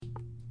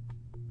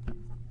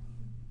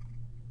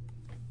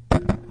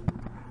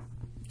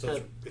So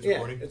it's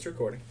recording? Yeah, it's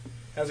recording.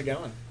 How's it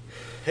going?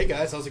 Hey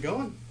guys, how's it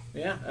going?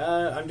 Yeah,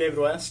 I'm David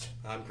West.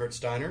 I'm Kurt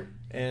Steiner.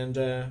 And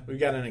we've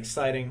got an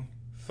exciting,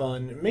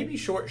 fun, maybe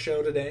short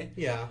show today.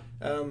 Yeah.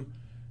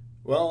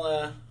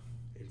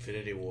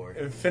 Infinity War.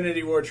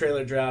 Infinity War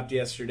trailer dropped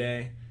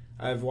yesterday.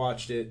 I've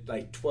watched it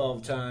like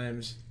 12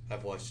 times.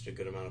 I've watched it a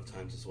good amount of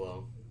times as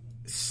well.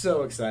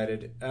 So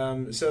excited.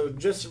 So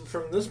just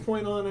from this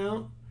point on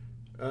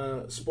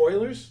out,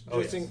 spoilers.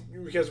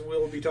 Because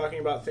we'll be talking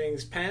about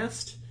things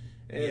past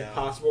and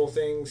possible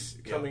things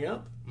coming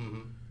up.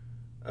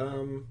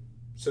 Mm-hmm.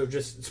 So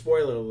just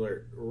spoiler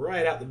alert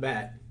right out the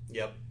bat.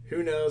 Yep.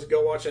 Who knows?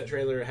 Go watch that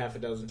trailer half a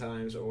dozen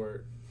times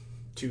or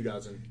 2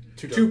 dozen.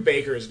 Two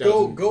bakers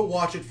dozen. Go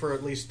watch it for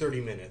at least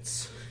 30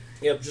 minutes.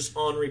 Yep, just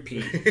on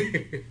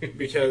repeat.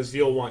 Because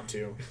you'll want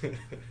to.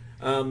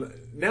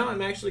 Now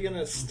I'm actually going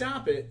to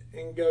stop it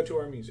and go to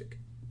our music.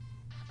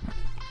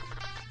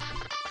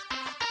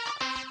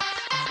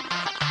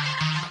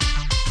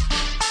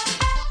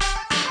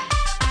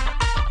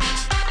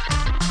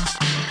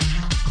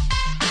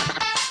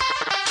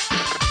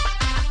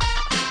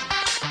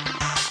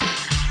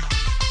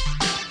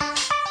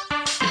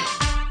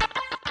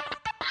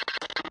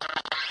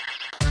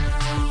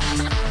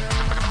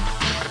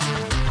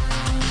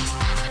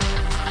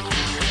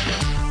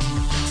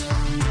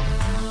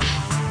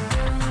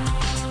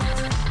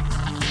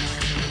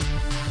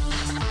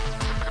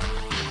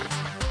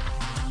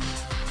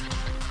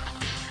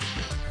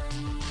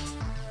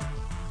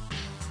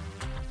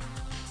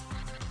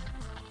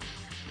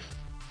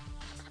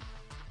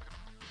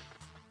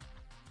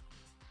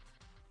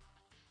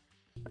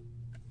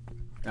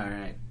 All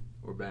right,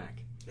 we're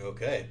back.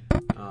 Okay.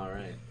 All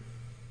right.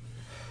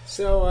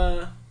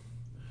 So,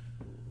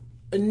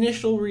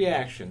 initial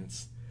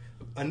reactions.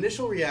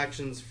 Initial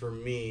reactions for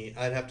me,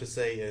 I'd have to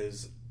say,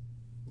 is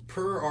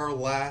per our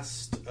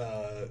last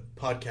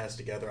podcast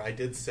together. I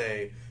did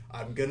say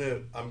I'm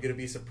gonna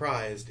be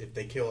surprised if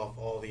they kill off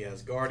all the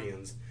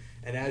Asgardians.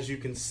 And as you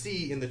can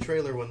see in the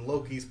trailer, when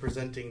Loki's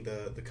presenting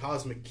the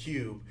cosmic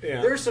cube,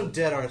 there's some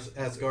dead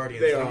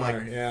Asgardians. They and are,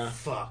 I'm like, yeah.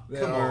 Fuck, they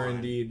come are on.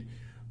 Indeed.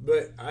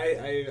 But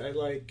I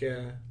like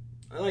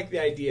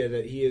the idea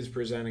that he is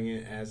presenting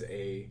it as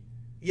a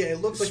it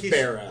looks like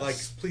spare he's us. Like,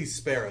 please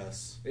spare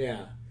us.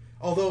 Yeah.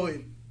 Although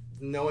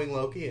knowing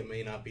Loki, it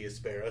may not be a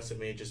spare us. It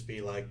may just be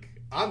like,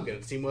 I'm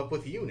gonna team up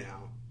with you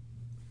now.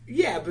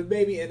 Yeah, but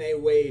maybe in a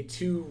way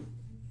too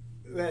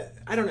that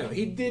I don't know.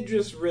 He did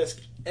just risk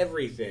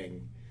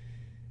everything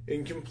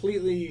and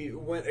completely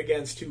went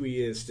against who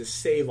he is to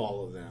save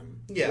all of them.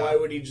 Yeah. Why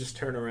would he just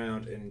turn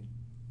around and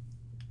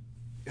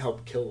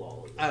help kill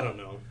all of them? I don't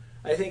know.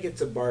 I think it's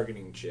a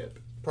bargaining chip.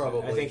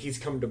 Probably. I think he's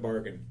come to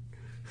bargain.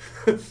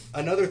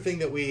 Another thing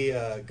that we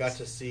got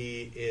to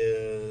see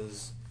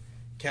is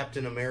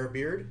Captain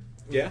Ameribeard.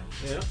 Yeah.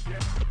 And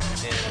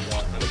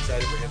I'm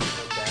excited for him to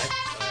come back.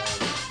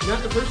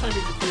 Not the first time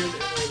he's appeared in the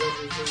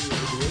Avengers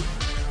movie.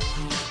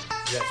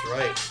 That's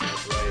right.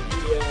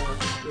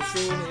 The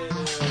scene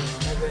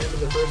at the end of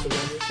the first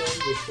Avengers film,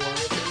 the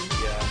Shawarma scene.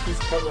 Yeah. He's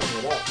covering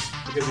it up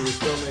because he was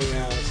filming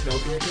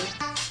Snowpiercer.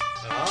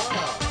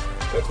 Ah.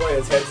 That's why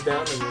his head's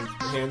down and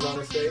his hands on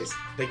his face.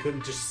 They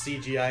couldn't just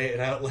CGI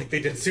it out like they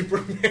did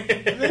Superman.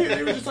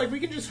 They were just like, we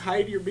can just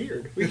hide your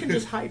beard. We can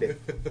just hide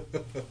it.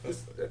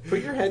 Just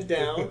put your head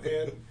down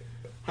and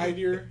hide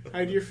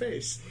your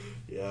face.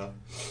 Yeah.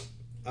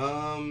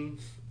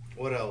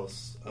 What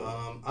else?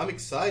 I'm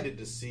excited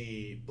to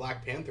see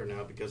Black Panther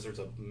now because there's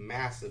a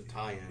massive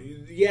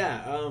tie-in.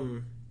 Yeah.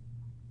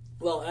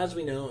 Well, as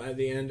we know, at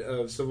the end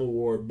of Civil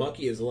War,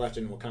 Bucky is left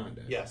in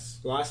Wakanda. Yes.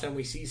 The last time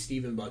we see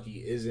Stephen Bucky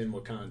is in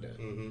Wakanda.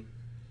 Mm-hmm.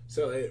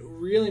 So it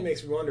really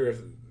makes me wonder if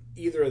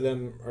either of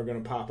them are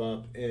going to pop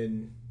up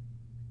in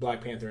Black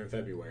Panther in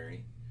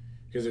February.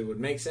 Because it would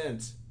make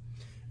sense.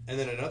 And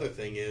then another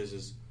thing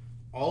is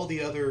all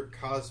the other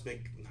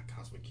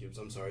cubes,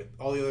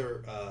 all the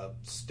other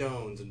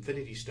stones,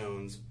 Infinity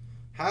Stones,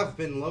 have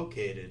been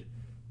located,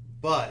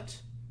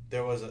 but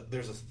there's a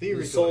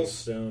theory. The Soul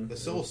Stone. The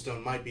Soul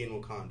Stone might be in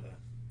Wakanda.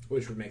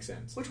 Which would make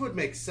sense.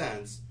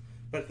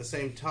 But at the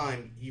same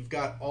time, you've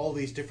got all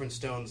these different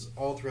stones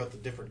all throughout the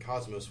different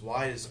cosmos.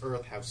 Why does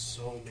Earth have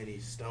so many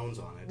stones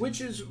on it?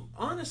 Which is,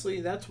 honestly,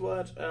 that's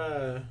what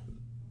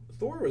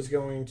Thor was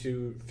going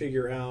to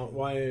figure out,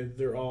 why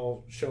they're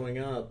all showing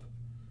up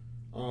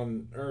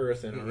on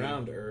Earth and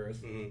around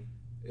Earth.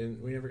 Mm-hmm.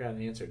 And we never got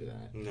an answer to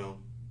that. No.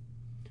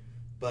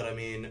 But, I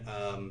mean,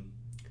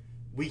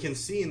 we can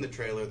see in the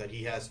trailer that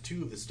he has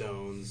 2 of the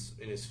stones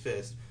in his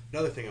fist.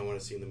 Another thing I want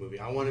to see in the movie,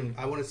 I want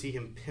to see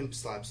him pimp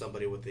slap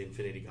somebody with the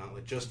Infinity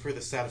Gauntlet, just for the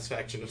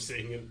satisfaction of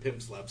seeing him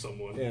pimp slap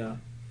someone. Yeah.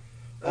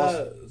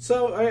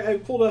 So I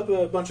pulled up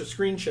a bunch of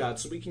screenshots,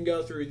 so we can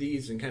go through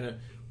these and kind of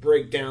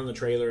break down the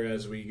trailer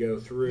as we go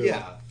through.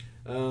 Yeah.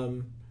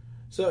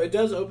 So it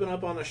does open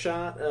up on a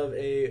shot of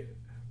a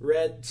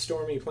red,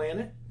 stormy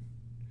planet,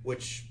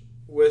 which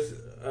with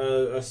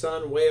a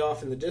sun way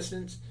off in the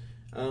distance.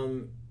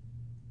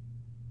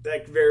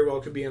 that very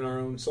well could be in our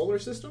own solar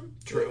system.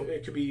 True.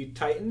 It could be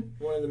Titan,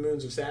 one of the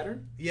moons of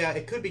Saturn. Yeah,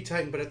 it could be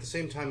Titan, but at the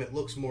same time, it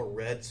looks more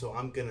red, so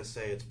I'm going to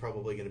say it's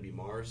probably going to be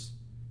Mars.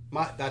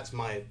 That's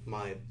my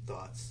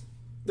thoughts.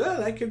 Yeah,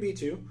 that could be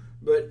too,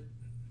 but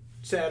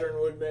Saturn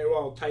would make...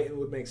 Well, Titan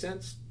would make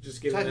sense,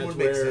 just given Titan that's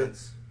would make where...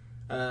 sense.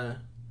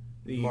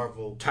 The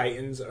Marvel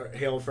Titans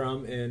hail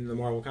from in the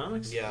Marvel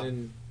comics. Yeah.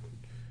 And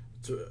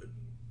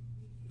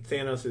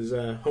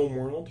Thanos' home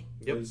world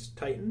is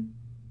Titan.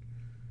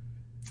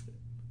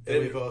 And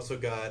we've also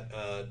got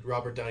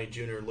Robert Downey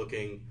Jr.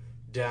 looking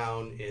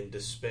down in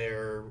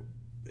despair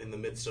in the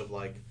midst of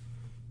like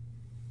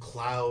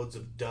clouds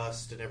of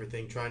dust and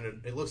everything, trying to...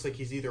 It looks like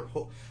he's either...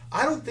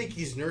 I don't think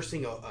he's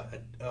nursing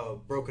a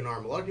broken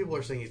arm. A lot of people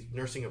are saying he's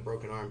nursing a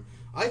broken arm.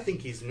 I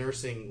think he's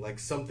nursing like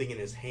something in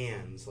his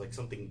hands, like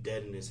something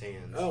dead in his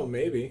hands. Oh,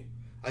 maybe.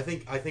 I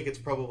think it's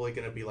probably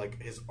going to be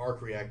like his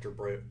arc reactor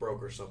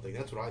broke or something.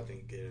 That's what I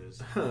think it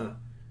is. Huh.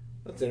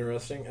 That's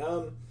interesting.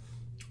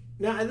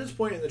 Now, at this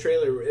point in the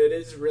trailer, it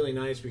is really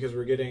nice because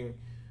we're getting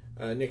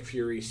Nick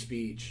Fury's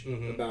speech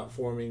about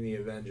forming the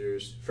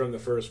Avengers from the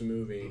first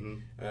movie,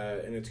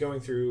 and it's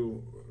going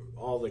through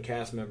all the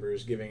cast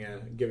members giving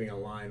a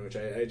line, which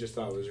I just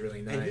thought was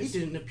really nice. And he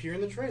didn't appear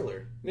in the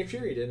trailer. Nick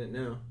Fury didn't.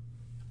 No.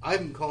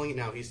 I'm calling it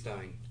now. He's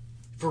dying.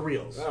 For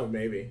reals. Oh,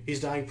 maybe. He's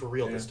dying for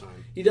real this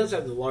time. He does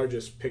have the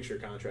largest picture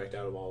contract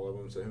out of all of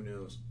them, so who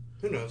knows?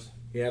 Who knows?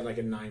 He had like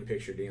a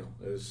 9-picture deal.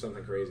 It was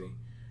something crazy.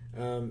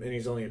 And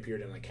he's only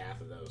appeared in like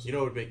half of those. You know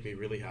what would make me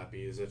really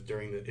happy is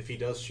if he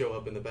does show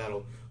up in the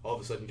battle, all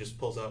of a sudden he just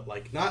pulls out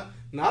like not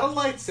a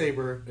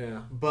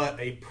lightsaber, but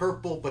a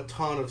purple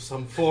baton of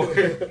some form.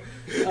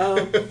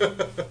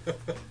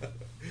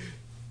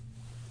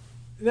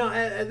 Now,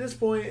 at this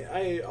point,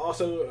 I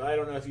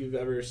don't know if you've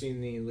ever seen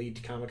the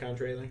leaked Comic-Con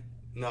trailer.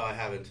 No, I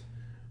haven't.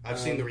 I've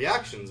seen the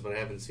reactions, but I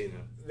haven't seen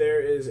it.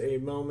 There is a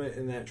moment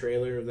in that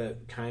trailer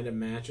that kind of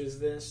matches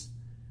this.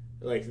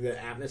 Like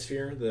the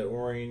atmosphere, the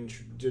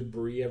orange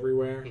debris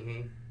everywhere.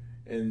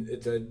 And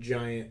it's a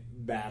giant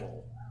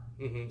battle.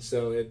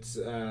 So it's...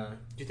 Do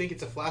you think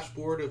it's a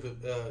flashboard of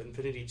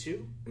Infinity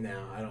 2?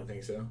 No, I don't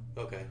think so.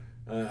 Okay.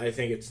 I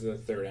think it's the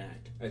third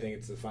act. I think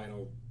it's the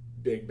final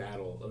big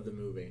battle of the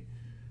movie.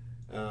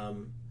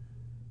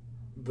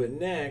 But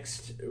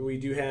next, we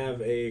do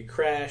have a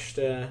crashed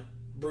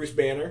Bruce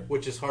Banner.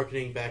 Which is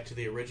harkening back to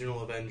the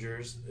original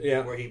Avengers,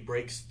 where he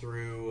breaks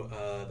through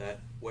that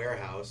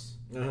warehouse,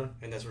 and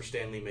that's where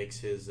Stan Lee makes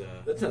his...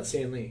 That's not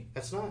Stan Lee.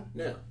 That's not?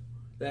 No.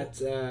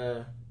 That's...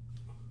 I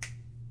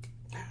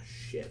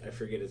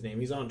forget his name.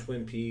 He's on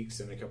Twin Peaks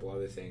and a couple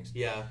other things.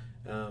 Yeah.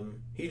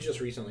 He just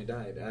recently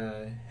died.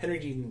 Henry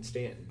Dean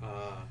Stanton.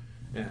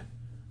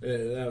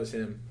 That was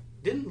him.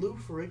 Didn't Lou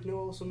Ferrigno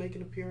also make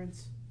an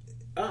appearance?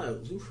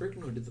 Lou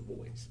Ferrigno did the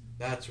voice.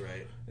 That's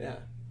right. Yeah.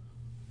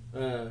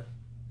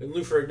 And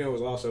Lou Ferrigno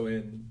was also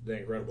in The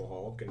Incredible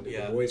Hulk and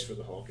did the voice for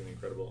the Hulk in The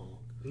Incredible Hulk.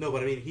 No,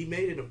 but I mean, he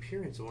made an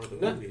appearance in one of the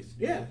movies.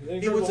 Yeah,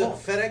 he was a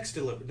FedEx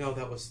delivery. No,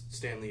 that was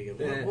Stan Lee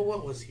again.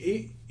 What was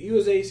he? He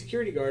was a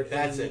security guard.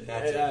 That's it.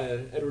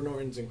 Edward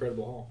Norton's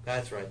Incredible Hulk.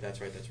 That's right.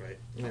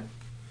 Yeah.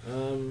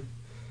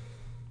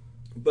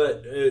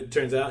 But it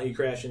turns out you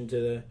crash into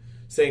the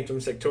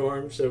Sanctum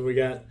Sanctorum, so we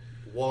got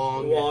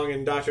Wong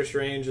and Doctor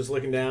Strange just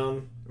looking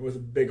down with a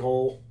big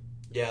hole.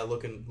 Yeah,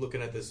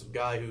 looking at this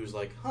guy who's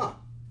like, huh.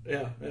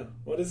 Yeah.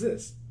 What is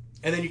this?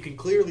 And then you can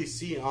clearly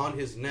see on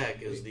his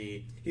neck is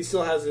the... He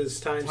still has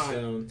his time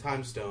stone.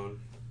 Time stone.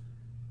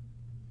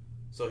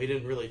 So he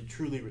didn't really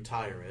truly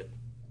retire it.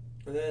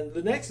 And then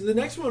the next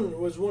one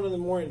was one of the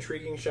more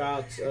intriguing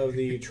shots of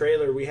the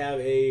trailer. We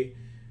have a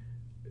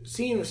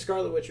scene with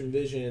Scarlet Witch and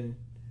Vision.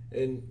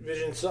 And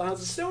Vision still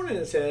has a stone in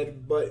his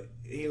head, but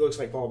he looks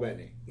like Paul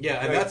Bettany.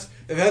 Yeah, and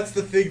that's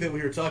the thing that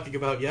we were talking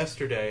about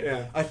yesterday.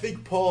 Yeah. I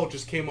think Paul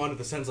just came onto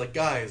the sense like,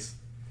 guys...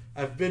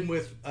 I've been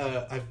with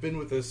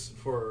this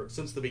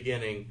since the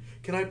beginning.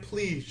 Can I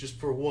please, just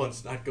for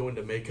once, not go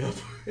into makeup?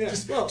 Yeah,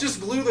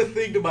 just glue the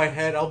thing to my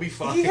head. I'll be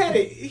fine. He had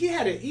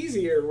it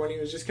easier when he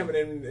was just coming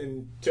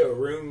into a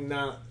room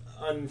not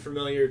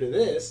unfamiliar to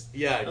this.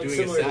 Yeah, doing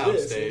a sound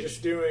stage, and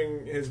just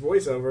doing his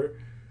voiceover.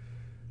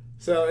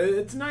 So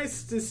it's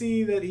nice to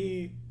see that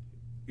he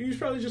was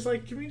probably just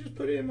like, can we just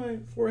put it in my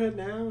forehead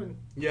now? And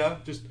yeah,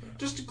 just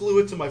glue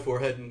it to my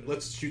forehead and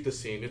let's shoot the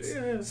scene.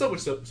 It's so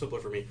much simpler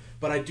for me.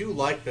 But I do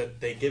like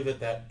that they give it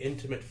that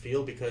intimate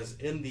feel because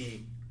in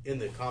the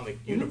comic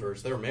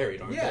universe, they're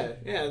married, aren't they?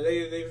 Yeah,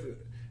 they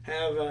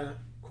have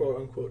quote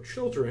unquote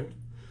children.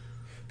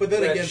 But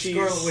then again,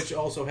 Scarlet Witch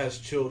also has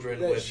children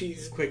with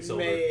she's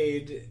Quicksilver.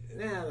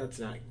 That's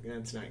not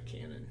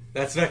canon.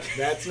 That's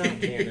not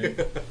canon.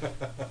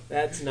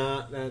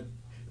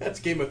 That's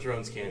Game of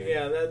Thrones canon.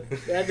 Yeah,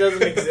 that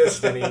doesn't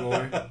exist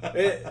anymore.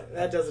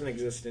 That doesn't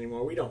exist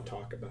anymore. We don't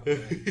talk about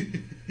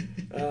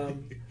that.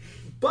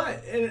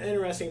 But an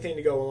interesting thing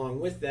to go along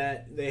with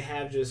that, they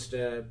have just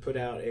put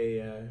out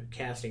a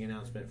casting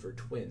announcement for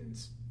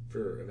twins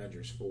for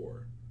Avengers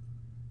 4.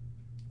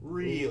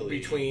 Really?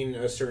 Between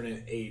a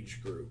certain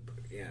age group,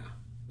 yeah.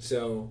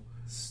 So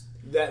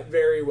that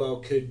very well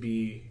could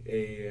be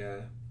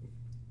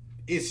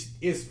Is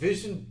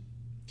Vision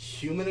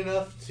human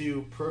enough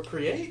to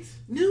procreate?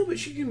 No, but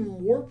she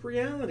can warp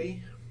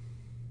reality.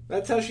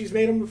 That's how she's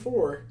made them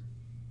before.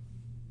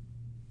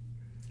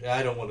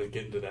 I don't want to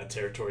get into that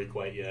territory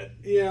quite yet.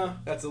 Yeah.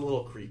 That's a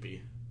little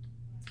creepy.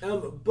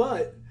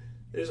 But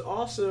there's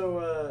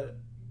also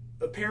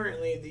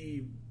apparently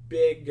the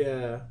big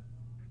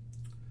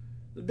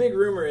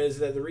rumor is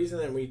that the reason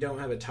that we don't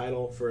have a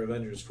title for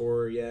Avengers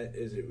 4 yet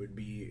is it would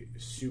be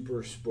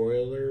super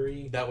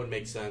spoilery. That would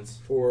make sense.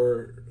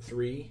 For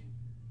 3.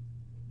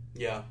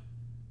 Yeah.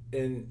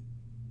 And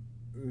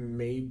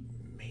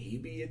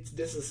maybe it's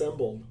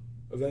disassembled.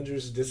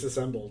 Avengers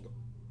disassembled.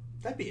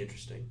 That'd be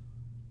interesting.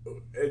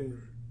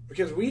 And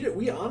because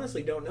we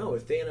honestly don't know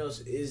if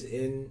Thanos is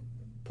in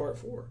Part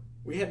 4.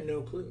 We have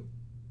no clue.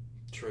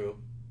 True.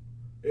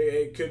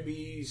 It could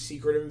be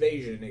Secret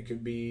Invasion. It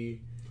could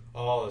be...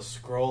 Oh, the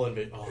Skrull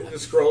invasion. Oh, the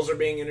Skrulls are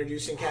being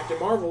introduced in Captain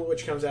Marvel,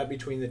 which comes out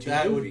between the two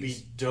movies. That would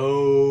be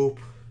dope.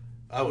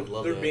 I would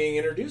love that. They're being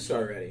introduced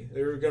already.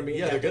 They're going to be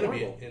in Captain Marvel.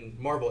 They're going to be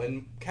in Marvel.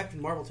 And Captain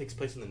Marvel takes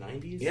place in the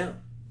 90s? Yeah.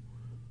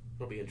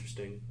 It'll be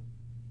interesting.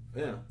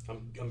 Yeah.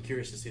 I'm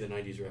curious to see the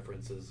 90s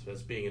references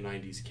as being a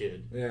 90s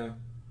kid. Yeah.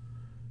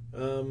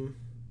 Only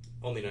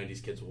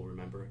 90s kids will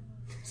remember.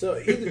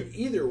 So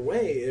either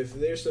way, if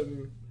there's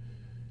some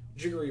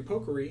jiggery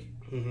pokery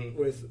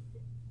with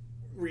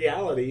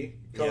reality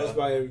caused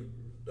by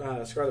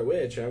Scarlet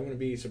Witch, I wouldn't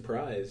be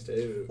surprised.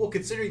 Well,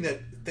 considering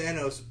that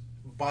Thanos,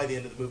 by the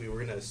end of the movie, we're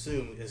going to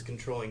assume is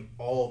controlling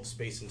all of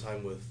space and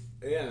time with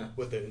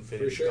the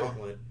Infinity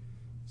Gauntlet,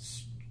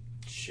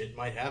 shit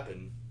might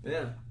happen.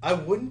 Yeah, I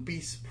wouldn't be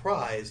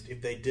surprised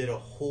if they did a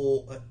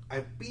whole.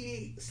 I'd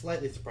be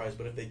slightly surprised,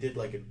 but if they did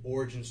like an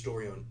origin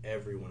story on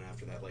everyone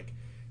after that, like,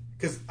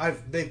 because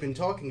they've been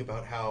talking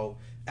about how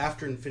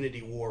after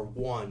Infinity War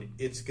 1,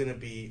 it's gonna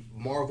be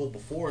Marvel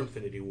before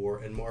Infinity War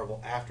and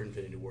Marvel after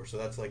Infinity War. So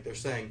that's like they're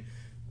saying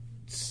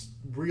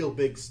real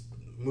big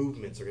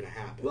movements are gonna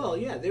happen. Well,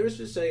 yeah, there was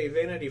just a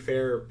Vanity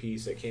Fair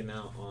piece that came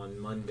out on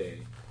Monday,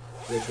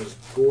 which was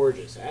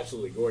gorgeous,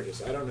 absolutely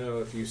gorgeous. I don't know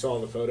if you saw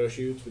the photo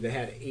shoots, but they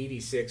had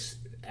 86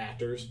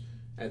 actors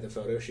at the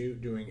photo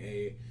shoot doing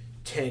a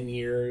 10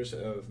 years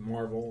of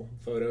Marvel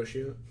photo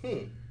shoot.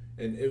 And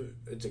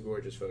it's a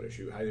gorgeous photo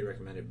shoot, highly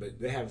recommended. But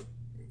they have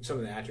some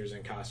of the actors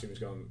in costumes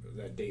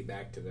that date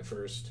back to the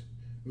first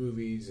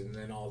movies and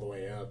then all the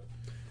way up.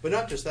 But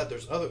not just that,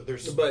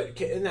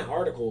 But in that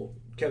article,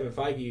 Kevin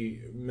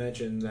Feige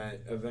mentioned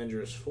that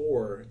Avengers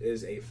 4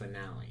 is a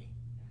finale.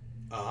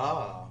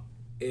 Ah.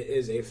 It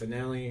is a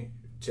finale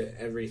to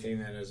everything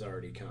that has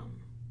already come.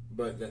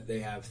 But that they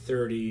have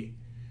 30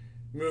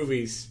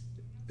 movies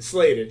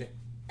slated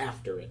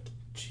after it.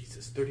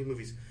 Jesus, 30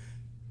 movies.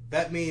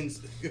 That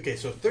means... Okay,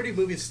 so 30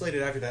 movies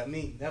slated after that,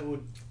 that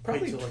would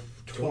probably to like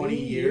 20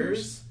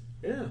 years?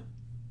 Yeah.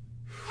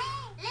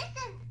 Hey,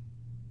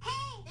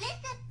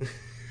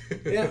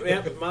 listen!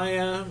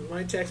 Yeah,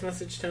 my text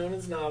message tone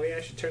is Navi.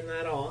 I should turn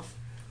that off.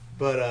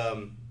 But,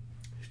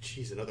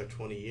 Jeez, another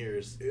 20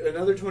 years.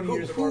 Another 20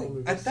 years of Marvel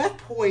movies. At that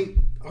point,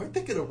 aren't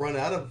they going to run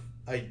out of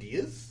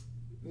ideas?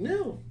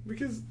 No,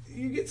 because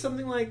you get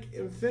something like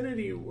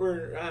Infinity,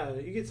 or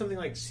you get something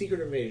like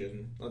Secret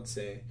Invasion, let's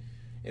say,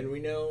 and we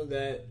know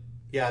that...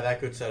 Yeah, that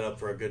could set up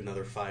for a good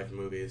another 5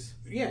 movies.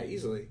 Yeah,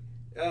 easily.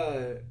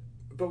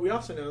 But we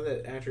also know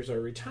that actors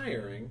are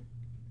retiring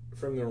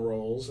from their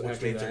roles.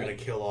 Which means they're going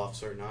to kill off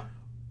certain...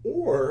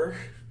 Or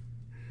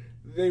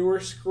they were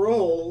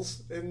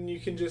Skrulls, and you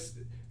can just...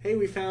 Hey,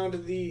 we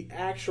found the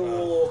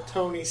actual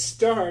Tony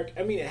Stark.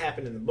 I mean, it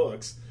happened in the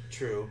books.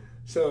 True.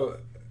 So,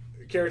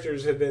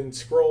 characters have been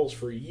Skrulls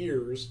for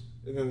years,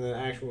 and then the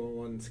actual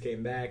ones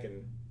came back,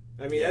 and...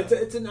 I mean,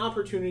 it's an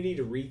opportunity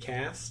to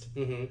recast.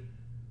 Mm-hmm.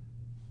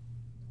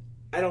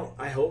 I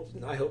hope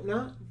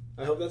not.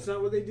 I hope that's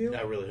not what they do.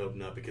 I really hope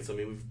not, because, I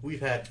mean,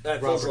 we've had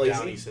Robert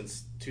Downey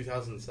since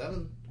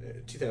 2007?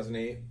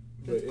 2008.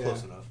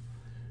 Close enough.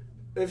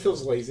 It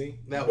feels lazy.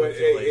 That would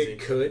feel lazy.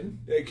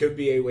 It could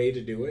be a way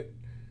to do it.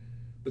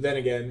 But then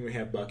again, we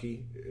have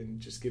Bucky, and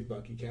just give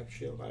Bucky Cap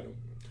Shield.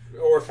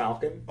 Or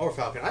Falcon.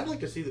 I'd like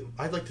to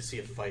see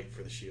a fight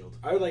for the Shield.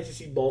 I would like to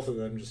see both of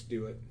them just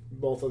do it.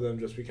 Both of them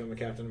just become a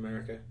Captain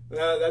America.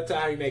 That's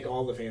how you make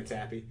all the fans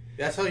happy.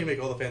 That's how you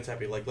make all the fans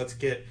happy. Like, let's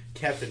get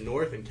Captain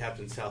North and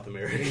Captain South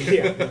America.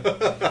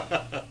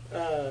 Yeah.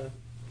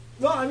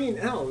 Well, I mean,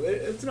 hell,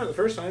 it's not the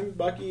first time.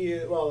 Bucky,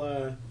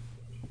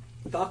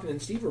 Falcon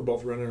and Steve were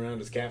both running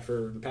around as Cap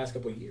for the past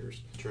couple of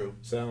years. True.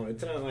 So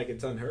it's not like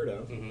it's unheard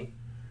of.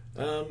 Mm-hmm.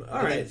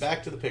 All right.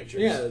 Back to the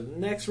pictures. Yeah,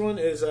 next one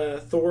is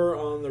Thor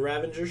on the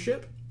Ravager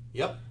ship.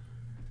 Yep.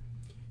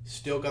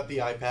 Still got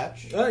the eye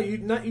patch.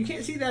 You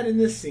can't see that in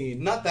this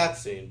scene. Not that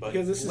scene, but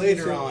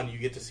later on you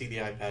get to see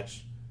the eye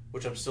patch,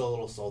 which I'm still a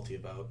little salty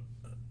about.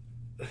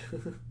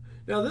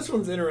 Now this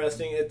one's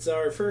interesting. It's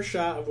our first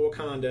shot of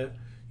Wakanda.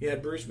 You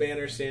had Bruce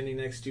Banner standing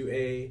next to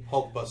a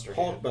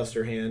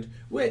Hulkbuster hand,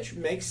 which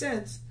makes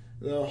sense.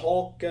 The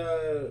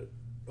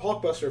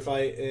Hulkbuster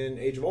fight in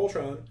Age of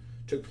Ultron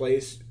took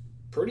place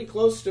pretty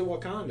close to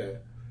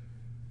Wakanda.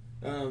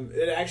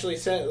 It actually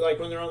said, like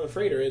when they're on the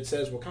freighter, it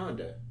says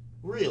Wakanda.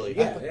 Really?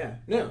 Yeah.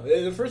 No,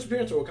 the first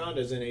appearance of Wakanda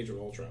is in Age of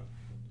Ultron.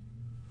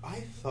 I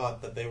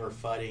thought that they were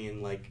fighting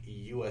in like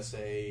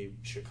USA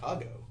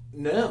Chicago.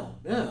 No.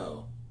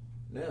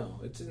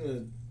 It's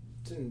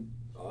in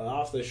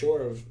off the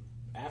shore of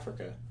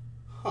Africa.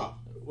 Huh.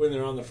 When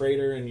they're on the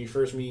freighter and you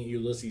first meet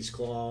Ulysses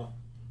Claw,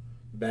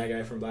 the bad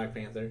guy from Black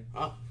Panther.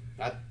 Oh,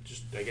 I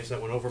guess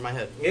that went over my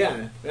head.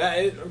 Yeah,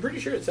 I'm pretty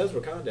sure it says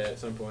Wakanda at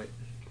some point.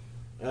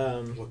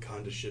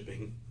 Wakanda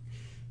shipping.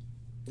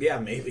 Yeah,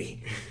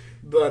 maybe.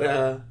 But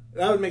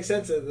that would make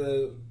sense that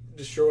the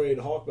destroyed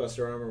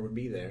Hulkbuster armor would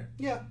be there.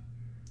 Yeah.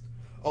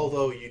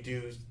 Although you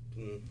do...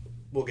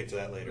 we'll get to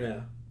that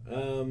later.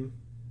 Yeah.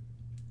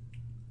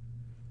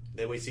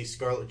 Then we see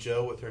Scarlett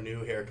Jo with her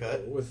new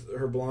haircut. With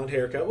her blonde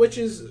haircut, which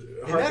is...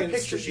 In that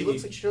picture, she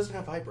looks like she doesn't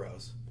have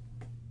eyebrows.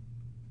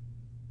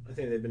 I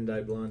think they've been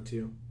dyed blonde,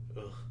 too.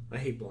 Ugh. I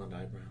hate blonde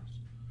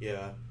eyebrows.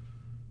 Yeah.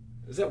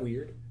 Is that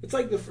weird? It's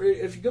like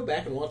if you go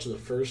back and watch the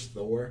first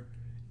Thor,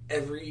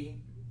 every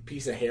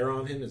piece of hair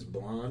on him is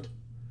blonde.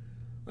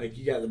 Like,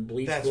 you got the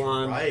bleach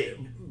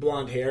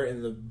blonde hair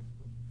and the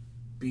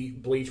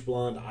bleach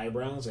blonde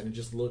eyebrows, and it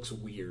just looks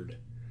weird.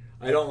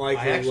 I don't like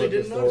the look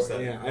of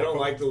Thor. Yeah, I don't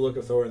like the look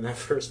of Thor in that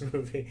first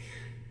movie.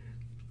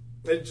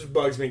 It just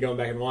bugs me going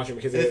back and watching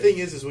because the thing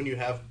is when you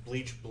have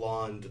bleach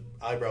blonde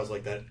eyebrows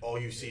like that, all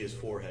you see is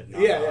forehead,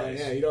 not eyes.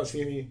 Yeah. You don't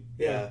see any.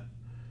 Yeah.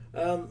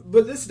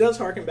 But this does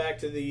harken back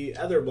to the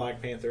other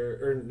Black Panther,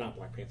 or not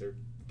Black Panther,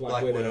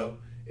 Black Widow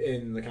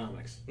in the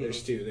comics.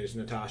 There's two. There's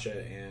Natasha,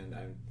 and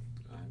I'm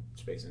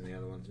spacing the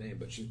other one's name,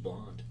 but she's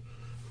blonde.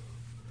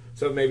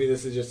 So maybe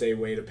this is just a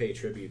way to pay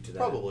tribute to that.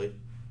 Probably.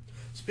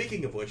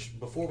 Speaking of which,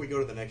 before we go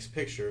to the next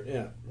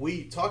picture,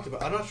 we talked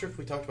about. I'm not sure if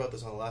we talked about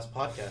this on the last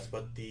podcast,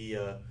 but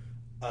the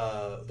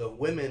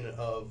women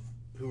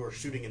who are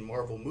shooting in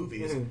Marvel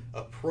movies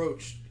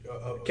approached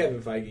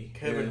Kevin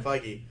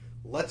Feige.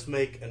 Let's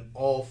make an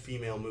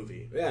all-female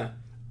movie. Yeah,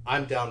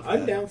 I'm down for that.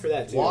 I'm down for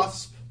that too.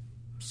 Wasp,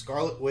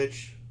 Scarlet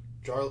Witch,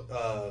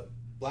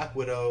 Black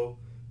Widow,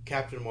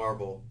 Captain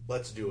Marvel.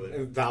 Let's do it.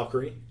 And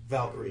Valkyrie.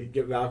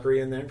 Get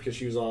Valkyrie in there because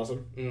she was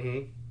awesome.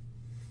 Mm-hmm.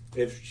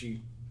 If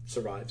she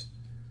survives.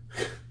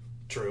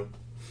 True.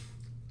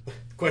 The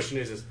question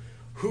is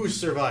who's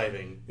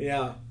surviving?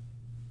 Yeah.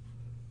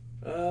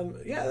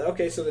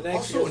 Okay, so the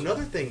next... Also,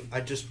 another thing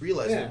I just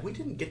realized, we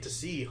didn't get to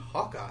see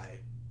Hawkeye.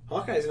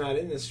 Hawkeye's not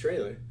in this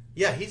trailer.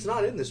 Yeah, he's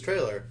not in this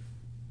trailer.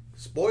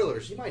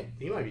 Spoilers, he might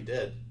be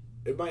dead.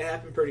 It might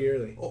happen pretty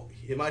early. Oh,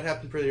 it might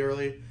happen pretty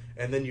early,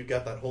 and then you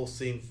got that whole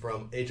scene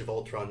from Age of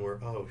Ultron where,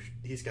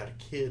 he's got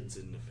kids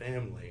and a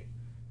family.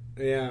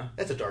 Yeah.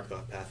 That's a dark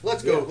thought path.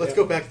 Let's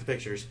go back to the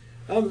pictures.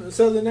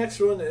 So the next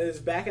one is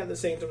back at the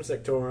Sanctum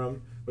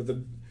Sanctorum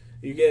with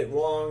you get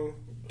Wong,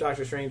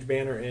 Doctor Strange,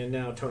 Banner, and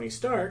now Tony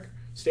Stark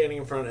standing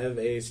in front of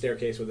a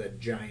staircase with a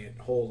giant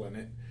hole in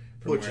it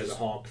from where the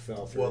Hulk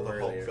fell through. Well, the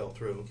Hulk fell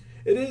through.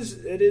 It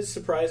is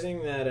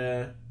surprising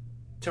that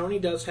Tony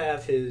does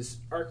have his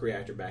arc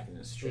reactor back in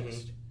his chest.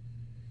 Mm-hmm.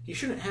 He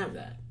shouldn't have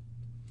that.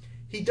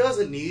 He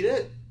doesn't need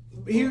it.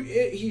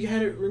 He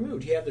had it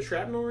removed. He had the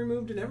shrapnel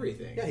removed and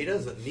everything. Yeah, he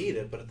doesn't need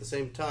it, but at the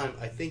same time,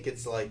 I think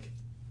it's like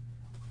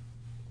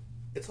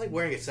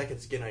wearing a second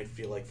skin, I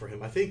feel like, for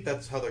him. I think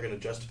that's how they're going to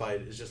justify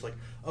it. It's just like,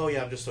 oh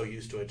yeah, I'm just so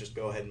used to it, just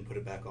go ahead and put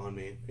it back on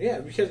me. Yeah,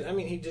 because, I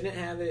mean, he didn't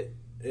have it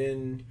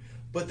in...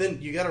 But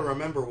then you got to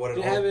remember what it...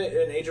 He didn't have it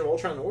in Age of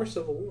Ultron or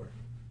Civil War.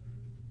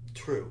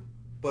 True.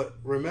 But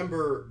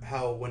remember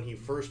how when he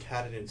first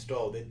had it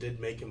installed, it did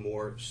make him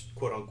more,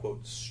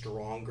 quote-unquote,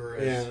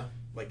 stronger.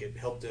 Like, it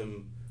helped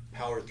him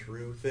power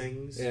through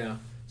things. Yeah.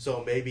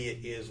 So maybe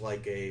it is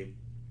like a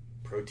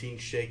protein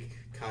shake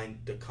kind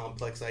of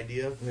complex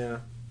idea. Yeah.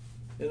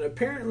 And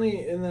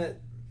apparently in that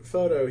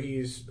photo,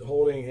 he's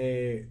holding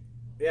he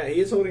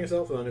is holding a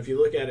cell phone. If you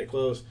look at it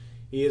close,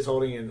 he is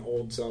holding an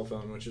old cell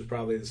phone, which is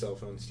probably the cell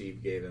phone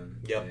Steve gave him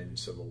in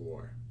Civil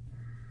War.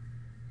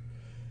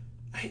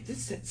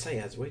 This site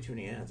has way too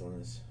many ads on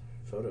this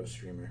photo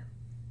streamer.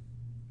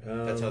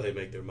 That's how they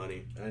make their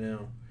money. I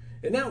know.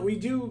 And now we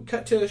do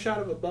cut to a shot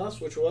of a bus,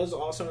 which was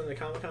also in the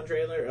Comic-Con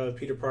trailer of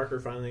Peter Parker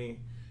finally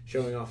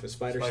showing off his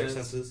spider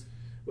senses.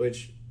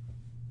 Which,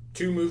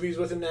 2 movies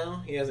with him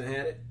now, he hasn't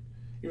had it.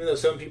 Even though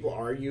some people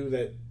argue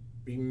that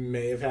he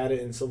may have had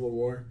it in Civil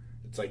War.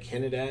 It's like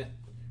hinted at,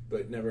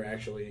 but never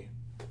actually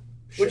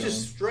shown. Which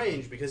is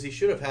strange, because he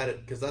should have had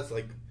it, because that's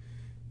like...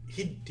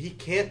 He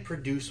can't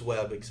produce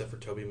web except for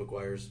Tobey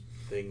Maguire's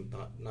thing.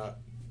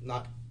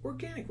 Not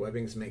organic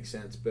webbings make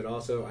sense, but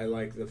also I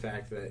like the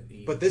fact that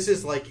he... But this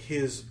is like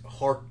his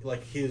heart,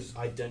 like his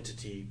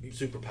identity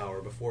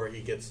superpower before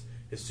he gets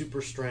his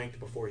super strength,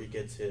 before he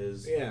gets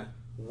his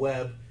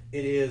web.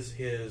 It is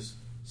his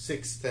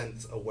sixth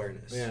sense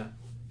awareness. Yeah.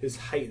 His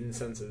heightened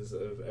senses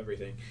of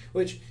everything.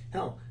 Which,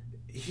 hell,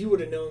 he would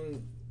have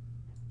known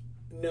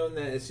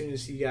that as soon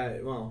as he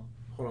got... Well,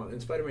 hold on. In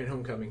Spider-Man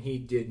Homecoming, he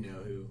did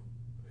know who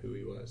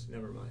he was.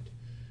 Never mind.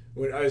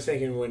 I was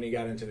thinking when he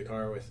got into the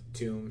car with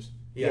Toomes,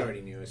 he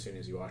already knew as soon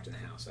as he walked in the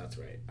house. That's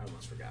right. I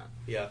almost forgot.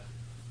 Yeah.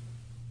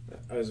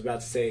 I was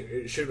about to say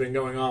it should have been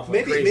going off.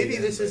 Maybe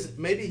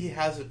maybe he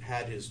hasn't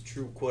had his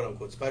true quote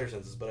unquote spider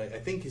senses, but I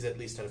think he's at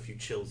least had a few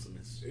chills in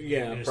his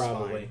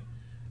probably.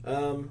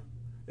 And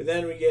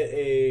then we get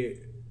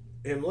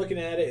him looking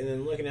at it and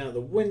then looking out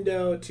the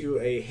window to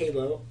a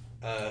halo.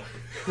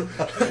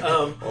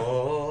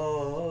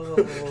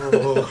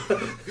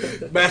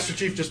 Master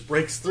Chief just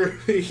breaks through.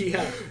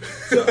 Yeah.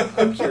 So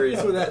I'm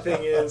curious what that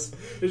thing is.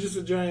 There's just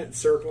a giant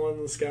circle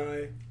in the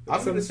sky.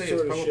 I'm going to say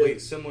it's probably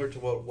similar to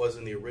what was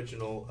in the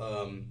original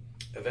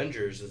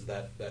Avengers, is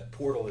that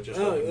portal that just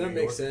opened in that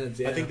New makes York. sense,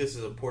 yeah. I think this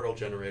is a portal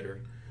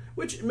generator.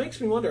 Which makes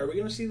me wonder, are we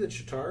going to see the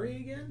Chitauri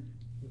again?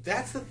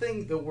 That's the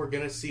thing that we're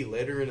going to see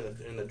later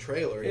in the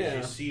trailer. Yeah. Is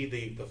you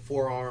see the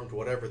four-armed,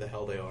 whatever the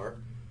hell they are.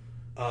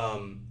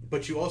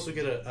 But you also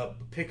get a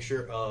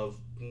picture of,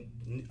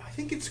 I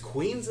think it's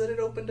Queens that it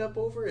opened up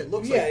over. It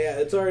looks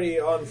it's already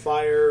on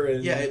fire.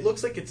 And it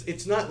looks like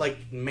it's not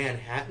like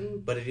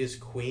Manhattan, but it is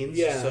Queens.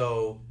 Yeah.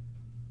 So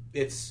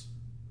it's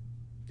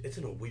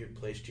in a weird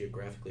place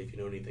geographically if you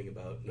know anything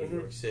about New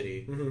York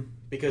City,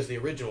 because the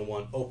original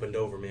one opened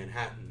over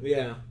Manhattan.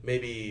 Yeah.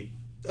 Maybe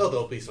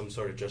there'll be some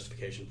sort of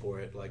justification for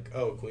it, like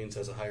Queens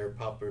has a higher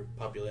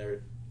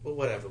popularity. Well,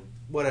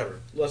 whatever.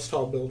 Less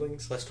tall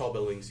buildings.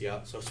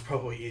 Yeah. So it's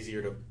probably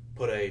easier to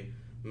put a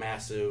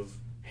massive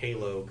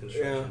halo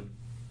construction.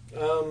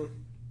 Yeah.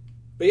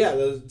 But yeah,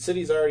 the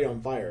city's already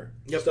on fire.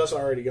 Yep. Stuff's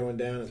already going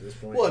down at this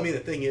point. Well, I mean, the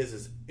thing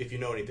is if you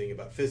know anything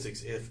about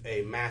physics, if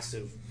a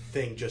massive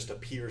thing just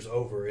appears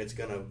over, it's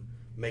gonna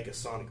make a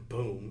sonic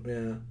boom.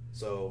 Yeah.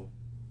 So,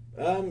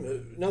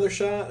 another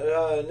shot.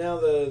 Now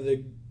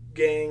the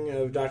gang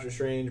of Doctor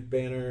Strange,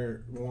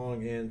 Banner,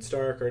 Wong, and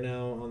Stark are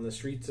now on the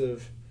streets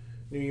of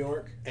New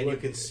York, and you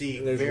can see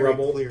very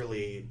rubble.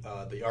 Clearly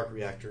the arc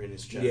reactor in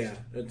his chest. Yeah,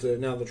 it's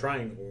now the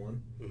triangle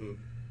one.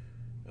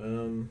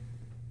 Mm-hmm.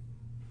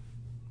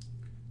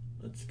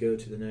 Let's go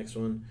to the next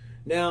one.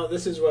 Now,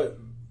 this is what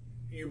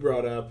you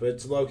brought up.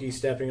 It's Loki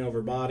stepping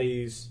over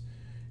bodies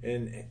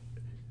and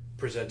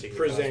presenting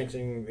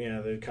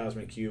the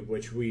cosmic cube,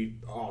 which we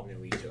all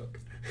knew he took.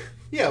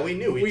 Yeah, we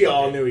knew we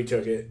all knew he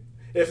took it.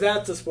 If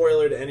that's a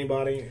spoiler to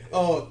anybody...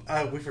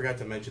 we forgot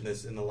to mention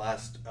this in the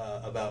last,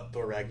 about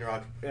Thor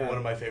Ragnarok. Yeah. One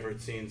of my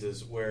favorite scenes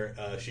is where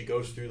she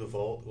goes through the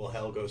vault,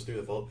 Hel goes through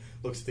the vault,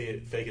 looks at the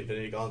fake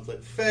Infinity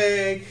Gauntlet,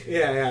 fake!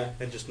 Yeah.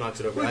 And just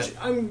knocks it over. Which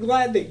I'm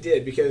glad they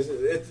did, because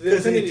the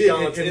Infinity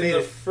Gauntlet's in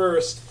the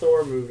first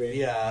Thor movie.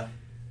 Yeah.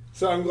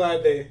 So I'm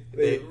glad they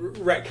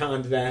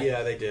retconned that.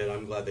 Yeah, they did.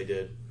 I'm glad they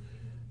did.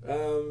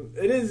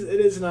 It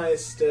is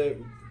nice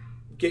to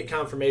get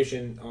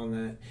confirmation on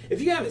that. If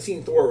you haven't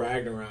seen Thor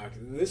Ragnarok,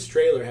 this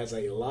trailer has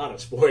a lot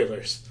of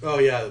spoilers. Oh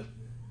yeah,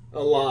 a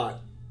lot.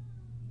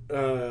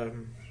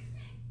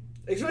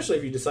 Especially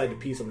if you decide to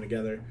piece them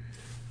together.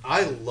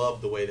 I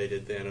love the way they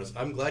did Thanos.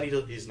 I'm glad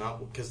he's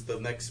not, because the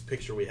next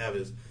picture we have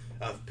is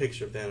a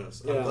picture of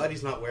Thanos. I'm glad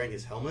he's not wearing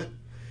his helmet,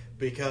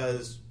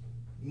 because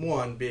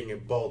one, being a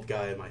bald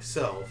guy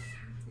myself,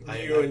 I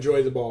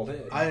enjoy the bald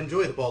head. I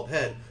enjoy the bald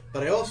head,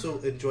 but I also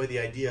enjoy the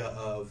idea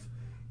of,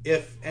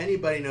 if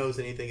anybody knows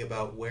anything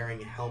about wearing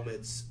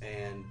helmets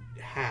and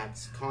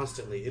hats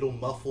constantly, it'll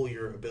muffle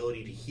your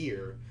ability to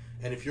hear.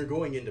 And if you're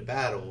going into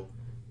battle,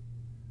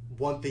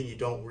 one thing you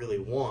don't really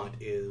want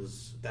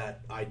is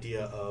that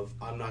idea of,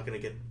 I'm not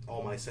going to get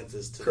all my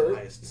senses to the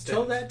highest extent.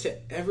 Tell that to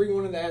every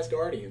one of the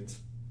Asgardians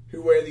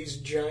who wear these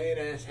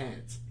giant-ass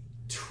hats.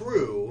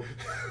 True.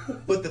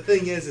 But the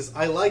thing is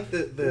I like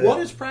the... What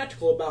is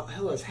practical about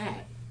Hela's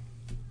hat?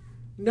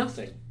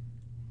 Nothing.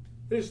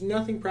 There's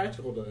nothing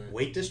practical to that.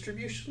 Weight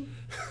distribution?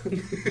 At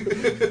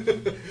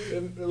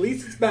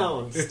least it's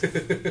balanced.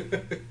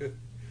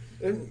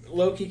 And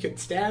Loki can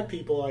stab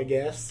people, I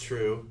guess.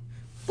 True.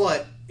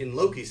 But in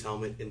Loki's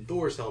helmet, in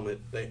Thor's helmet,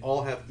 they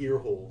all have ear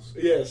holes.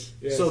 Yes.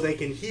 So they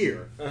can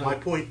hear.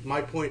 Uh-huh.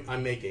 My point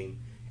I'm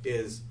making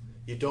is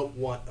you don't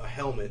want a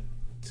helmet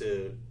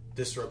to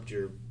disrupt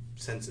your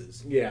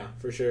senses. Yeah,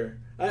 for sure.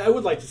 I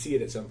would like to see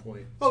it at some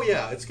point. Oh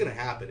yeah, it's going to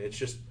happen. It's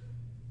just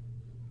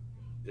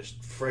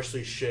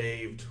freshly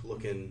shaved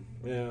looking.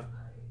 Yeah.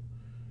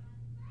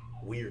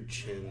 Weird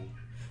chin.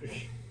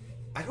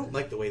 I don't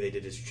like the way they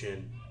did his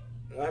chin.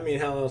 I mean,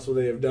 how else would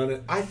they have done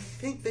it? I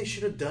think they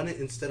should have done it,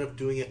 instead of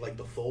doing it like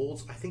the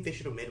folds, I think they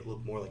should have made it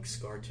look more like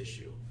scar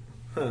tissue.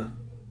 Huh.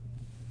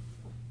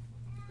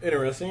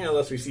 Interesting,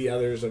 unless we see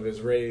others of his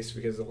race,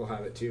 because they'll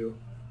have it too.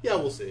 Yeah,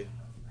 we'll see.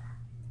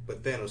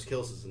 But Thanos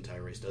kills his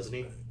entire race, doesn't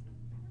he?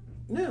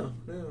 No.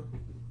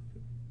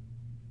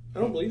 I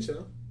don't believe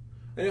so.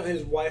 I know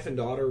his wife and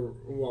daughter,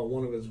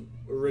 one of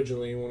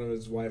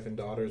his wife and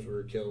daughters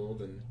were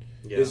killed, and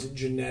his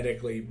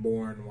genetically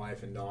born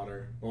wife and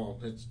daughter,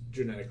 his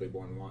genetically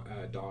born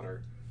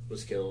daughter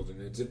was killed,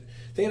 and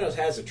Thanos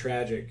has a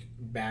tragic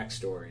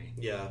backstory.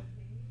 Yeah.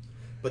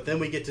 But then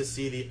we get to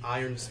see the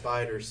Iron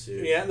Spider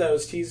suit. Yeah, that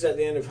was teased at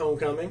the end of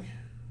Homecoming.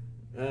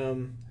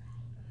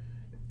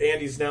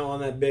 Andy's now on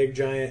that big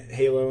giant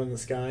halo in the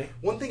sky.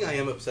 One thing I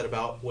am upset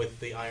about with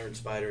the Iron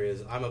Spider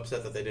is I'm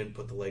upset that they didn't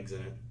put the legs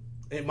in it.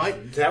 It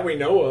might that we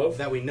know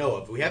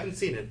of. We haven't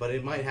seen it, but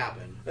it might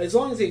happen. As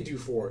long as they do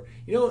 4.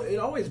 You know, it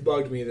always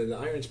bugged me that the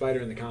Iron Spider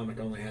in the comic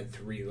only had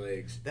 3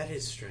 legs. That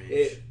is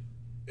strange.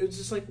 It's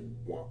just like,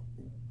 well,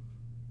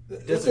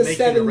 That's a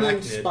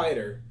 7-limbed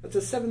spider. That's a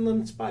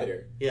 7-limbed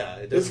spider. Yeah,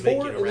 it There's doesn't make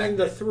 4 you an and then arachnid.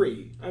 the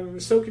 3. I'm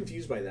so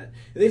confused by that.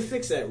 They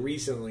fixed that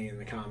recently in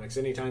the comics.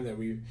 Anytime that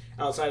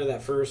outside of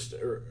that first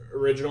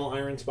original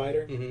Iron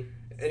Spider,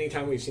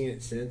 anytime we've seen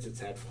it since, it's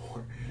had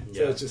 4.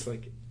 So it's just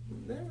like,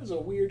 that was a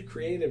weird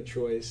creative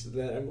choice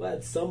that I'm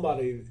glad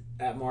somebody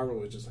at Marvel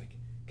was just like,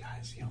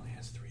 guys, he only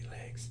has 3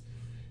 legs.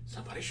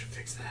 Somebody should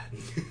fix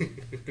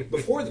that.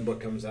 Before the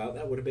book comes out,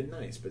 that would have been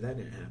nice, but that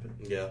didn't happen.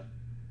 Yeah.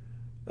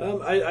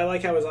 I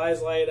like how his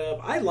eyes light up.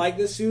 I like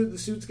this suit. The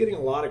suit's getting a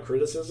lot of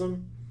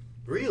criticism.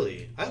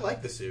 Really? I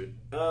like the suit.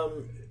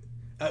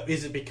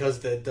 Is it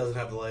because it doesn't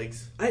have the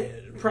legs?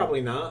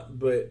 Probably not,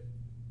 but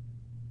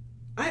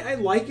I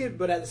like it,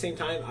 but at the same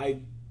time, I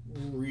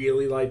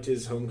really liked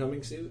his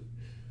Homecoming suit.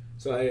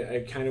 So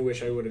I kind of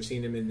wish I would have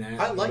seen him in that.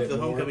 I like the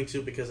Homecoming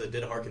suit because it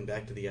did harken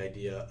back to the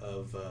idea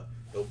of the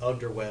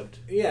underwebbed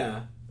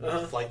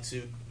flight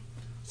suit.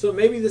 So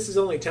maybe this is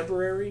only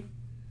temporary.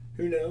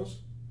 Who knows?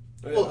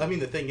 Well, I mean,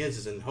 the thing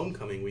is in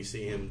Homecoming, we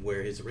see him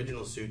wear his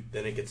original suit,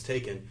 then it gets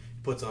taken,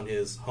 he puts on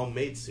his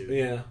homemade suit.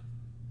 Yeah.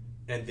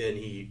 And then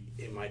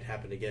it might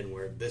happen again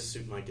where this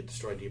suit might get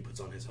destroyed and he puts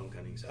on his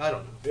Homecoming suit. I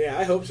don't know. Yeah,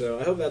 I hope so.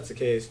 I hope that's the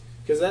case.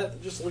 Because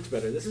that just looks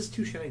better. This is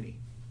too shiny.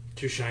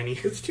 Too shiny?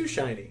 It's too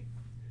shiny.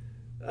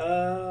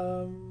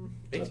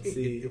 Let's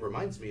see. It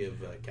reminds me of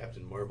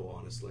Captain Marvel,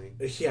 honestly.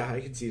 Yeah, I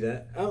can see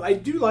that. I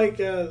do like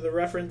the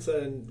reference,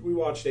 we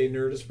watched a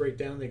Nerdist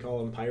breakdown. They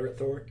call him Pirate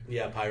Thor.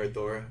 Yeah, Pirate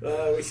Thor.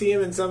 We see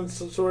him in some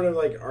sort of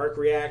like arc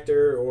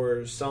reactor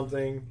or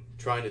something.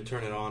 Trying to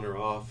turn it on or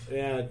off.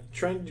 Yeah,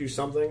 trying to do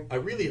something. I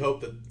really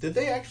hope that... Did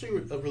they actually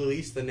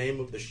release the name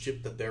of the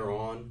ship that they're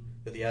on?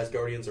 That the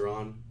Asgardians are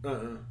on?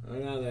 Not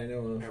that I know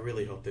of. I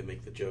really hope they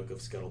make the joke of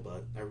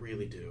Scuttlebutt. I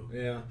really do.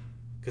 Yeah.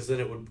 Because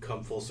then it would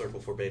come full circle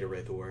for Beta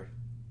Ray Thor.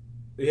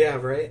 Yeah,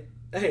 right?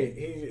 Hey,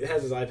 he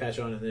has his eye patch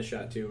on in this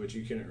shot, too, which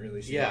you couldn't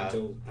really see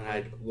until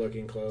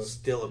looking close.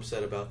 Still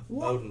upset about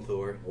Odin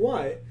Thor.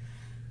 Why?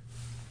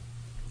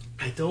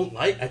 I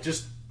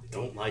just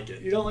don't like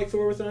it. You don't like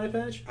Thor with an eye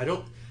patch? I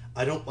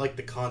don't like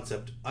the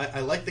concept.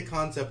 I like the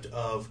concept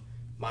of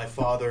my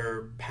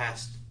father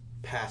passed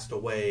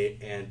away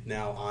and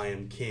now I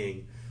am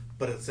king.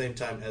 But at the same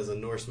time, as a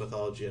Norse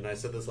mythology, and I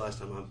said this last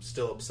time, I'm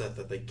still upset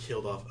that they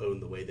killed off Odin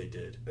the way they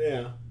did.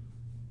 Yeah.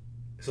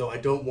 So I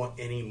don't want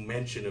any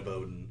mention of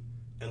Odin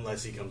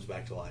unless he comes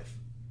back to life.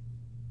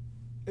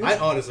 I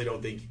honestly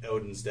don't think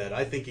Odin's dead.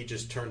 I think he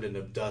just turned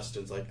into dust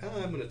and's like,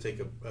 I'm going to take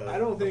a... I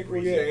don't think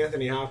we'll get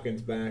Anthony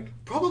Hopkins back.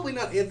 Probably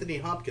not Anthony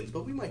Hopkins,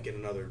 but we might get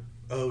another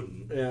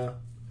Odin. Yeah.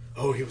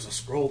 Oh, he was a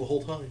Skrull the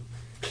whole time.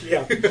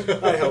 Yeah,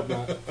 I hope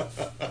not.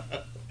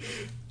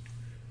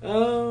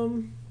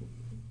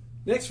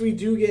 Next, we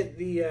do get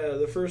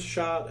the first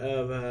shot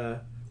of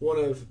one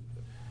of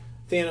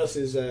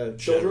Thanos'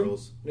 children.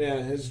 Generals.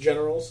 Yeah, his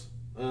generals.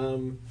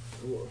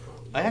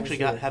 I actually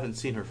haven't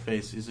seen her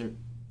face. Is there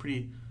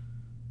pretty...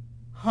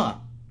 Huh.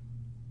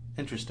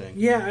 Interesting.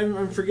 Yeah,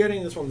 I'm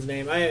forgetting this one's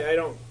name.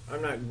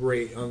 I'm not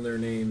great on their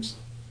names.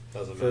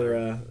 Doesn't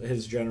matter. For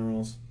his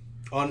generals.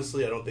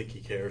 Honestly, I don't think he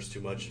cares too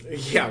much.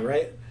 Yeah,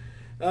 right?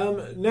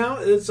 Now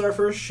it's our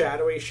first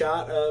shadowy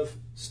shot of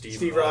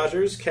Steve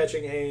Rogers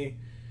catching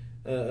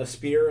a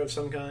spear of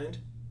some kind.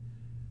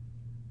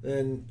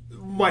 And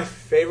my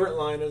favorite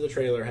line of the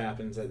trailer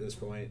happens at this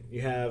point. You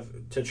have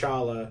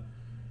T'Challa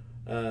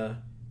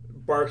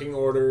barking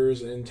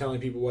orders and telling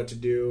people what to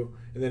do,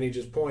 and then he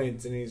just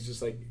points and he's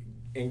just like,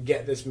 and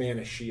get this man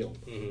a shield.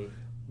 Mm-hmm.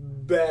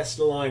 Best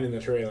line in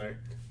the trailer.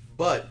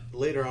 But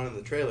later on in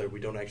the trailer, we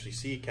don't actually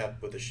see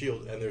Cap with a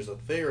shield, and there's a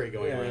theory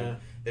going around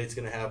that it's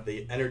going to have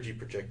the energy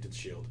projected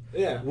shield.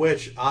 Yeah.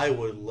 Which I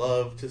would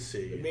love to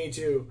see. Me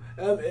too.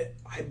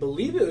 I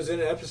believe it was in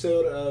an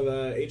episode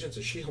of Agents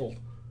of S.H.I.E.L.D.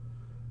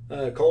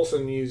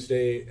 Coulson used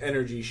a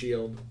energy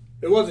shield.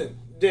 It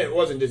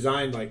wasn't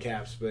designed by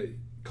Caps, but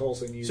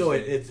Coulson used it. So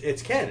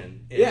it's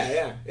canon.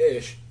 Yeah,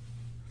 ish.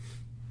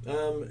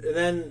 And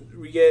then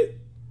we get...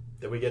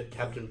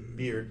 Captain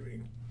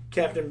Beard.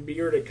 Captain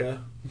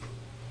Beardica.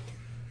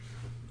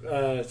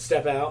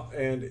 Step out,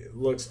 and it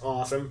looks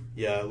awesome.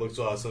 Yeah, it looks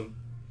awesome.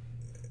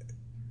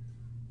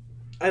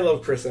 I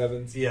love Chris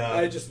Evans. Yeah.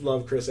 I just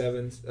love Chris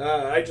Evans.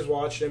 I just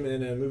watched him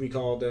in a movie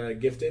called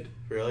Gifted.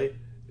 Really?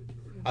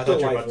 I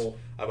thought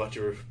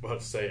you were about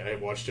to say I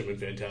watched him in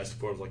Fantastic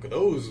Four. I was like,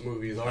 those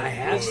movies aren't good. I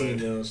have seen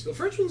those. The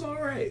first one's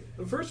alright.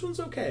 The first one's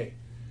okay.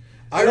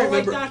 I don't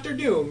like Doctor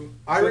Doom.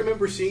 I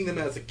remember seeing them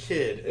as a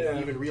kid and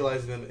even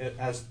realizing them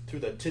as through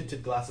the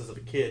tinted glasses of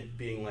a kid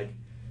being like,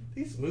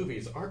 these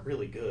movies aren't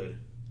really good.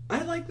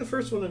 I like the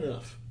first one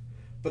enough.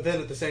 But then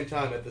at the same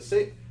time,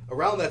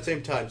 around that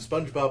same time,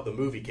 SpongeBob the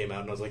movie came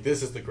out, and I was like,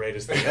 "This is the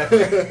greatest thing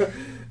ever."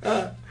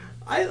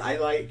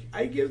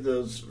 I give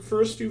those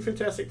first two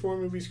Fantastic Four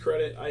movies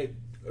credit. I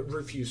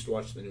refused to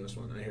watch the newest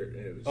one. I heard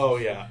it was. Oh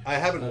yeah, I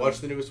haven't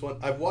watched the newest one.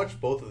 I've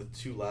watched both of the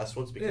two last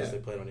ones because they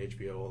played on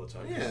HBO all the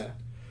time. Yeah,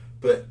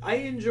 but I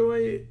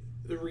enjoy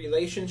the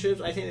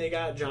relationships. I think they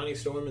got Johnny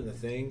Storm and the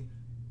Thing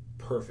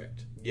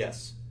perfect.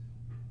 Yes,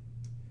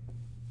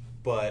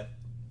 but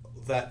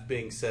that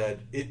being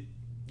said,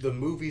 the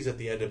movies at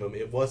the end of them,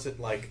 it wasn't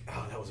like,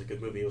 oh, that was a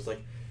good movie. It was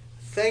like,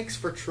 thanks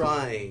for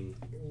trying.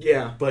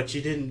 Yeah, but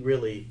you didn't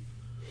really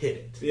hit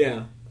it.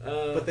 Yeah.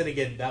 But then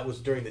again, that was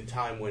during the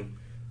time when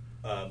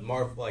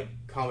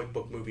comic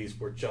book movies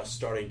were just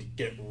starting to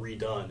get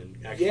redone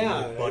and actually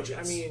get budgets.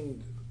 I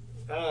mean,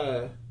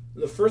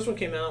 the first one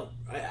came out.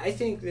 I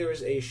think there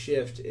was a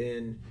shift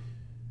in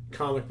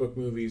comic book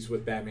movies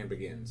with Batman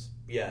Begins.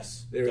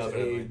 Yes, there was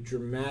a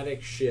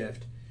dramatic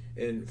shift.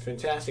 In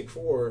Fantastic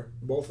Four,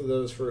 both of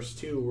those first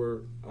two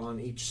were on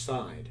each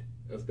side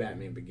of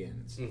Batman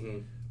Begins. Mm-hmm.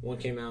 One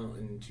came out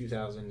in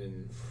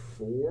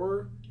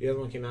 2004. The other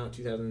one came out in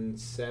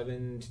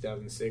 2007,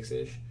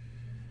 2006-ish.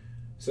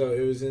 So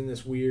it was in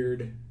this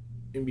weird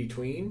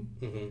in-between.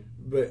 Mm-hmm.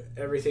 But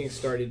everything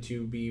started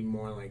to be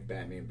more like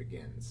Batman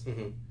Begins.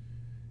 Mm-hmm.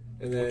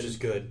 And then, which is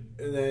good.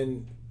 And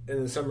then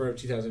in the summer of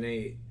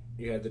 2008,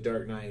 you had The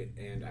Dark Knight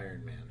and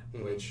Iron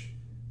Man, which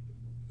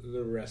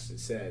the rest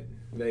is said.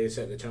 They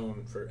set the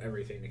tone for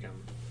everything to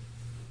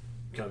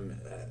come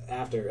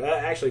after.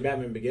 Actually,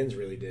 Batman Begins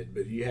really did,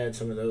 but you had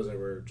some of those that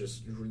were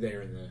just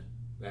there in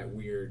that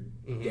weird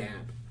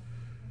gap.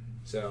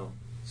 So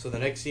the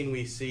next scene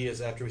we see is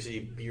after we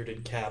see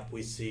bearded Cap,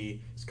 we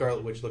see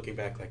Scarlet Witch looking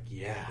back like,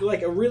 yeah,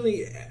 like a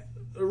really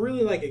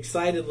like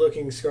excited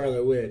looking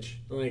Scarlet Witch.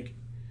 Like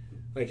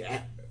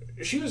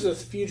she was a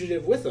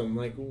fugitive with them.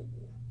 Like,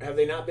 have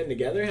they not been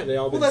together? Have they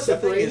all been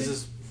separated? The thing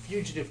is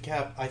Fugitive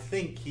Cap, I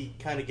think he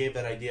kind of gave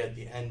that idea at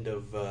the end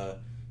of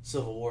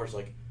Civil War. It's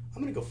like,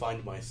 I'm going to go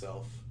find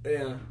myself.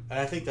 Yeah. And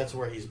I think that's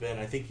where he's been.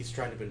 I think he's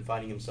trying to been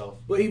finding himself.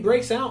 But he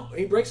breaks out.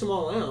 He breaks them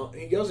all out.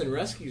 He goes and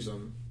rescues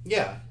them.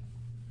 Yeah.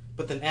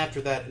 But then after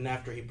that, and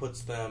after he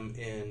puts them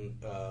in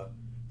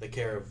the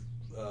care of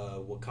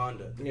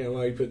Wakanda. Yeah,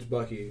 well, he puts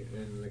Bucky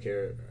in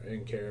care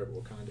of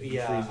Wakanda.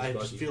 Yeah, I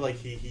just feel like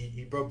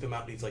he broke them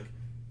out and he's like,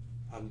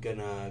 I'm going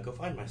to go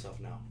find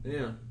myself now.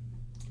 Yeah.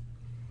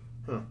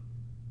 Huh.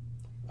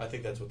 I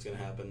think that's what's going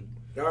to happen.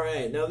 All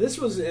right. Now, this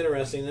was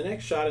interesting. The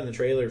next shot in the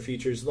trailer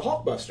features the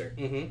Hulkbuster.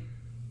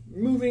 Mm-hmm.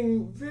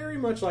 Moving very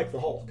much like the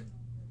Hulk.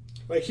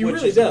 Like, he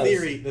really does.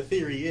 The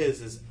theory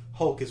is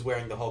Hulk is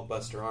wearing the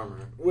Hulkbuster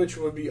armor. Which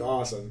would be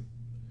awesome.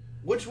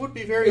 Which would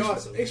be very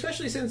awesome.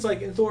 Especially since,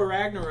 like, in Thor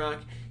Ragnarok,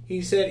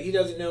 he said he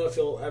doesn't know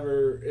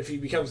if he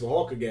becomes the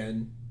Hulk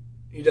again,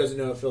 he doesn't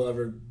know if he'll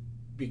ever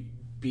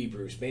be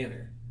Bruce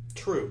Banner.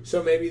 True.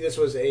 So maybe this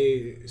was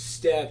a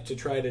step to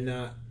try to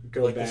not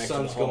go back to the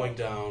sun's going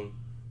down.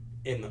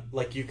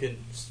 Like, you can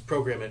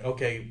program it.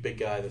 Okay, big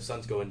guy, the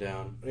sun's going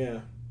down. Yeah.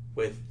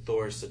 With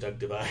Thor's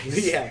seductive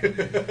eyes. Yeah.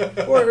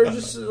 or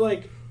just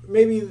like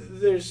maybe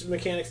there's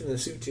mechanics in the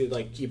suit to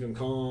like keep him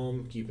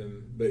calm,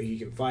 but he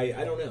can fight.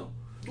 I don't know.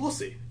 We'll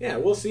see. Yeah,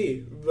 we'll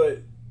see. But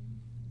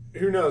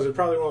who knows? It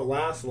probably won't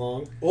last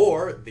long.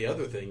 Or the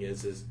other thing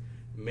is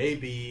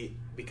maybe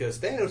because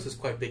Thanos is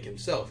quite big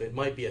himself, it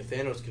might be a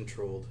Thanos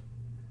controlled.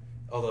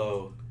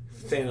 Although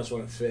Thanos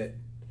wouldn't fit.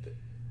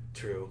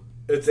 True.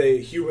 It's a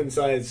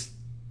human-sized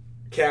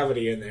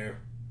cavity in there,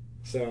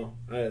 so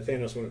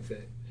Thanos wouldn't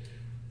fit.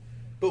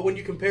 But when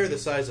you compare the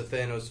size of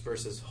Thanos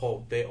versus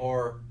Hulk, they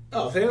are...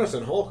 Oh, Thanos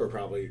and Hulk are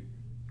probably...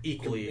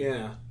 equally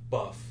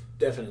buff.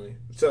 Definitely.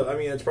 So, I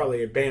mean, it's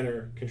probably a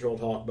Banner-controlled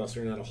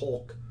Hulkbuster, not a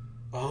Hulk.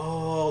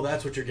 Oh,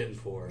 that's what you're getting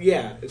for.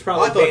 Yeah, it's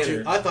probably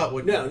Banner.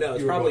 No,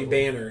 it's probably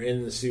Banner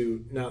in the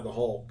suit, not the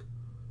Hulk.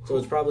 So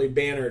it's probably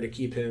Banner to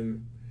keep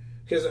him...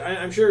 Because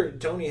I'm sure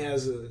Tony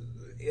has...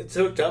 It's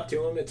hooked up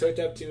to him. It's hooked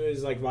up to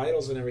his like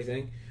vitals and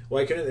everything.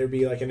 Why couldn't there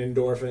be like an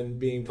endorphin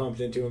being pumped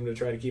into him to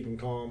try to keep him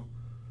calm?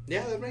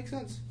 Yeah, that makes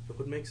sense. It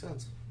would make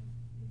sense.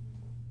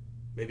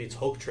 Maybe it's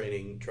Hulk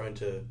training, trying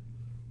to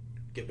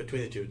get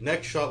between the two.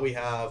 Next shot we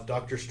have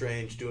Doctor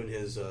Strange doing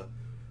his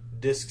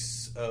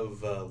discs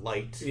of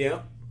light. Yeah.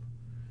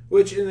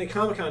 Which in the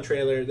Comic-Con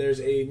trailer, there's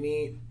a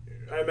neat...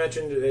 I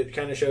mentioned it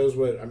kind of shows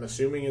what I'm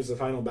assuming is the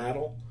final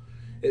battle.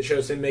 It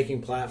shows him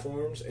making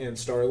platforms and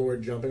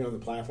Star-Lord jumping on the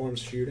platforms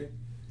shooting.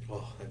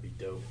 Oh, that'd be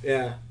dope.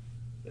 Yeah.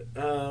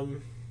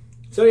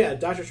 So yeah,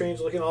 Doctor Strange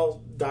looking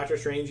all Doctor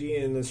Strangey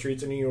in the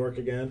streets of New York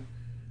again.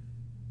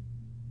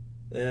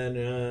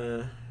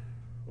 And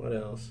what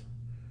else?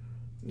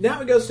 Now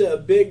it goes to a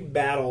big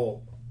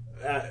battle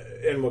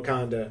in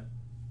Wakanda.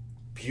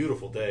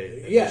 Beautiful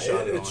day. Yeah,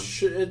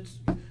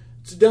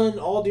 it's done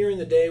all during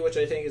the day, which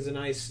I think is a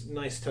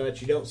nice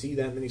touch. You don't see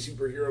that many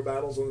superhero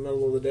battles in the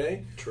middle of the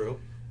day. True.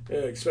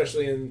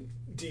 Especially in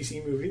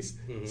DC movies.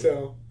 Mm-hmm.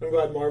 So I'm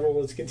glad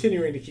Marvel is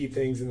continuing to keep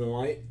things in the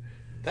light.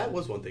 That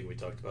was one thing we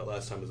talked about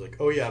last time. Was like,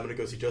 oh yeah, I'm going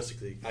to go see Justice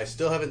League. I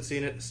still haven't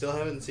seen it. Still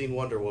haven't seen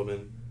Wonder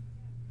Woman.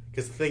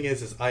 Because the thing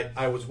is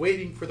I was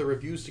waiting for the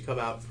reviews to come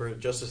out for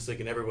Justice League,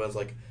 and everyone's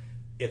like,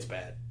 it's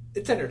bad.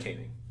 It's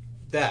entertaining.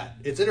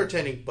 It's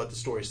entertaining, but the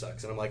story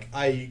sucks. And I'm like,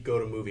 I go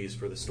to movies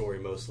for the story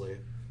mostly.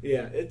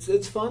 Yeah,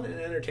 it's fun and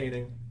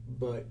entertaining,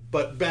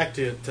 but back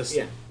to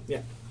yeah.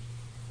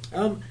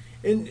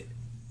 And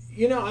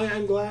you know,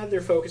 I'm glad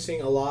they're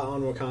focusing a lot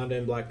on Wakanda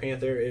and Black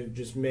Panther. It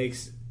just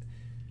makes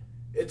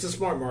it's a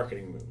smart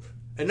marketing move.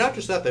 And not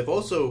just that, they've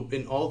also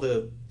in all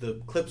the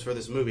clips for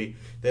this movie,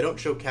 they don't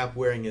show Cap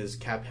wearing his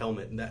Cap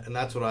helmet, and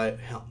that's what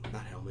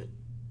not helmet,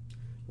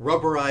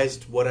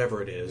 rubberized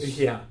whatever it is.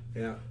 Yeah.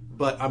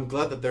 But I'm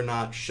glad that they're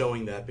not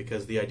showing that,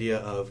 because the idea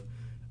of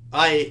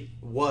I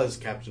was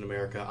Captain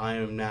America, I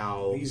am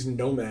now he's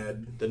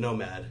Nomad. The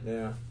Nomad.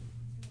 Yeah.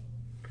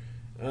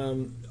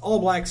 All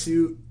black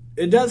suit.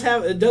 It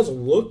does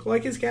look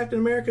like his Captain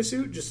America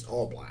suit, just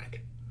all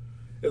black.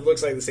 It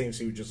looks like the same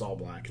suit, just all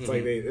black.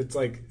 It's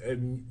like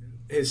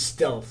his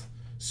stealth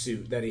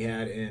suit that he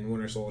had in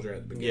Winter Soldier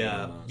at the beginning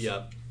of the month.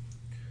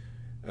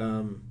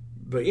 Yeah.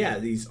 But yeah,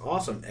 these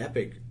awesome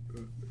epic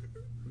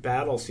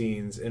battle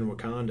scenes in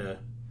Wakanda.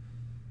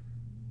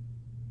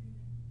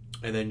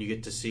 And then you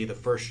get to see the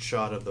first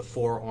shot of the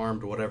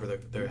four-armed, whatever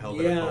they're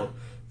called,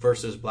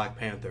 versus Black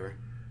Panther.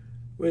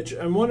 Which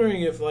I'm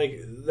wondering if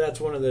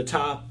that's one of the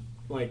top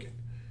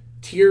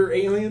tier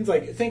aliens.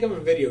 Like, think of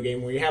a video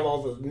game where you have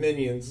all the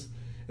minions,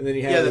 and then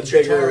you have the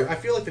bigger. I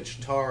feel like the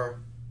Chitauri,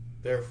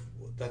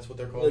 that's what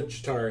they're called. The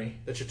Chitauri.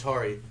 The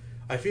Chitauri.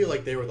 I feel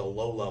like they were the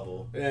low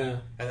level. Yeah.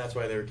 And that's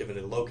why they were given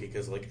to Loki,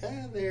 because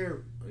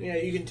they're. Yeah,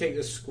 you can take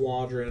this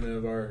squadron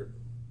of our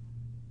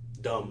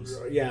dumbs.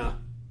 Yeah.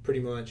 Pretty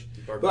much.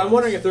 But I'm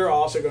wondering if they're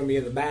also going to be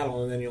in the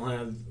battle, and then you'll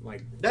have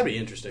that'd be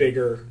interesting.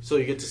 Bigger. So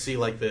you get to see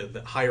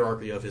the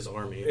hierarchy of his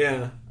army.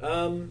 Yeah.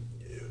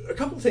 A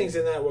couple things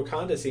in that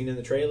Wakanda scene in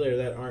the trailer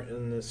that aren't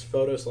in this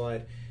photo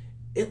slide.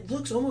 It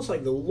looks almost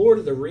like the Lord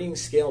of the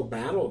Rings scale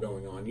battle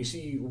going on. You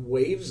see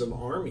waves of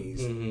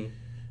armies, and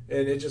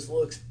it just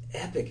looks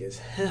epic as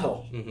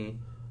hell. Mm-hmm.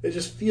 It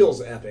just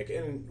feels epic.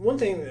 And one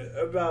thing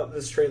about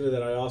this trailer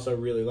that I also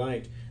really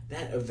liked.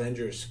 That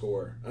Avengers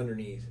score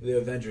underneath, the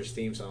Avengers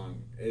theme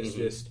song, is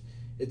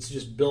it's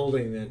just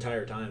building the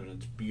entire time, and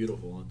it's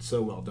beautiful. It's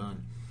so well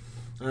done.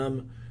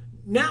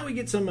 Now we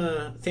get some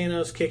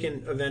Thanos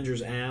kicking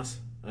Avengers' ass.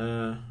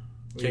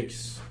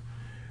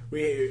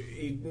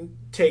 He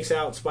takes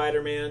out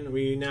Spider-Man.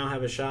 We now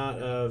have a shot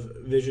of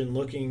Vision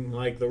looking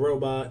like the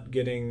robot,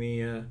 getting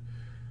the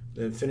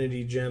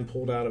Infinity Gem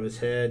pulled out of his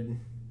head.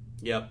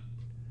 Yep.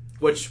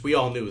 Which we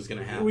all knew was going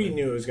to happen. We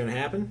knew it was going to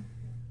happen.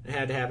 It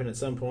had to happen at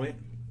some point.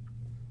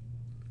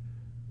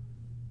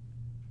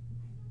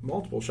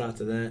 Multiple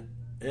shots of that,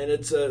 and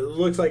it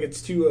looks like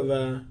it's two of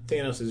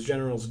Thanos'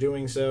 generals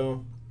doing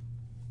so.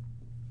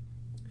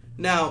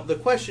 Now the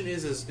question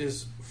is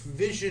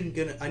Vision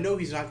gonna? I know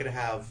he's not gonna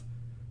have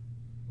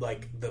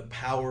the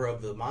power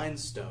of the Mind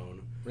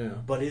Stone,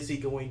 but is he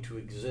going to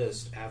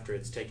exist after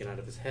it's taken out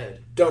of his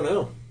head? Don't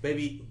know.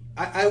 Maybe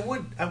I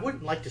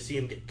wouldn't like to see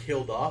him get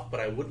killed off, but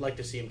I would like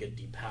to see him get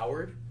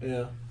depowered.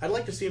 Yeah, I'd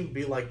like to see him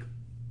be like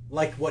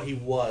what he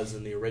was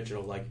in the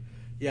original,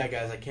 yeah,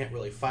 guys, I can't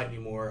really fight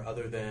anymore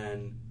other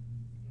than,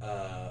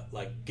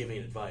 giving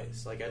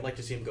advice. I'd like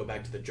to see him go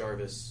back to the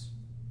Jarvis.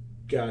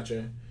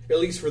 Gotcha. At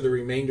least for the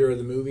remainder of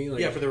the movie?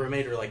 For the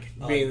remainder,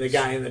 being the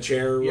guy in the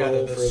chair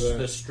role.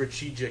 The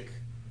strategic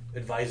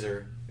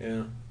advisor.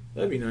 Yeah,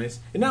 that'd be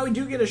nice. And now we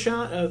do get a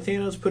shot of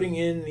Thanos putting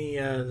in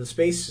the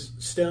Space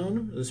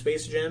Stone, the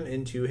Space Gem,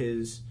 into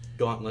his...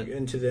 Gauntlet.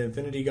 Into the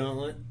Infinity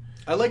Gauntlet.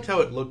 I liked how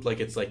it looked like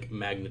it's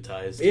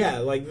magnetized. Yeah,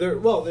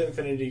 the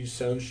Infinity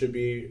Stone should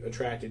be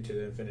attracted to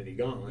the Infinity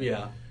Gauntlet.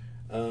 Yeah.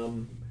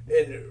 And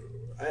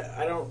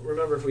I don't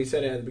remember if we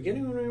said it at the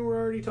beginning when we were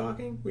already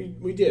talking.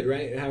 We did,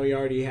 right? How he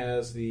already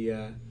has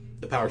the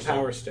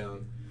Power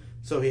Stone.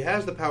 So he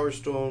has the Power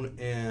Stone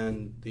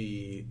and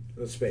the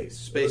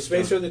Space. The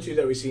Space are the two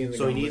that we see in the.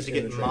 So he needs to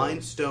get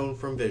Mind Stone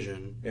from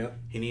Vision. Yeah.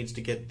 He needs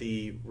to get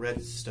the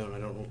Red Stone. I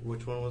don't know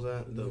which one was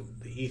that. The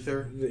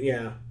Ether.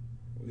 Yeah.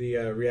 The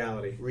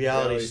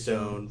Reality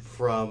Stone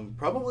from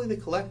probably the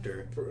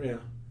Collector. Yeah,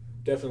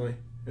 definitely.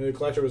 And the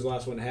Collector was the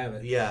last one to have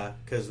it. Yeah,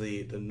 because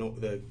the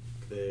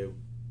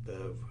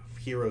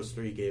Heroes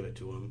 3 gave it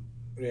to him.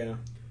 Yeah.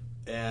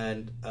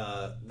 And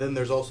then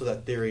there's also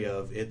that theory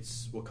of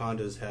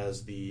Wakanda's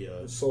has the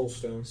Soul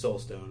Stone. Soul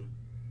Stone.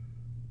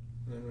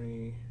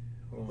 Then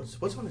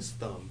what's on his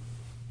thumb?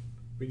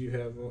 We do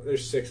have.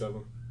 There's 6 of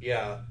them.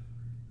 Yeah.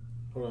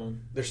 Hold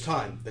on. There's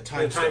time. The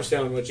Time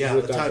Stone, which is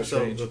with Doctor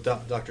Strange. With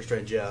Doctor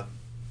Strange, yeah.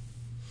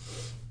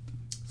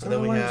 So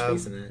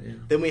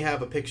then we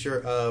have a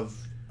picture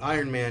of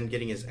Iron Man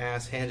getting his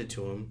ass handed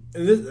to him.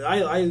 And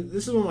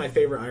this is one of my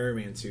favorite Iron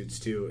Man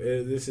suits too.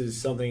 This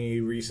is something he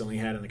recently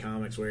had in the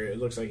comics where it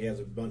looks like he has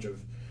a bunch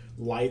of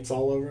lights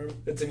all over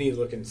him. It's a neat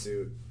looking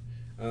suit.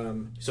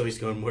 So he's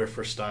going more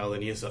for style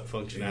than he is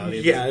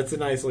functionality. Yeah, it's a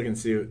nice looking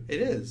suit.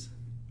 It is.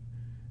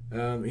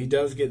 He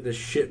does get the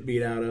shit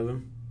beat out of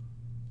him.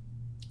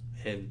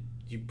 And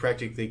you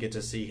practically get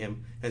to see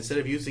him. Instead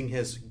of using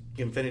his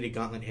Infinity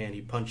Gauntlet hand, he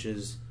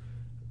punches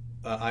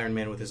Iron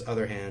Man with his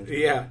other hand.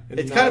 Yeah.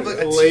 It's kind of like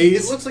a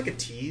tease. It looks like a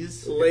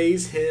tease.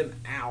 Lays him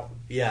out.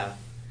 Yeah.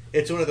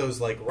 It's one of those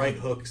like right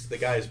hooks. The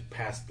guy's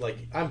passed. Like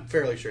I'm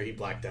fairly sure he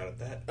blacked out at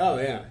that. Oh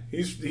yeah,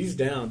 he's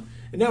down.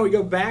 And now we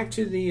go back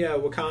to the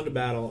Wakanda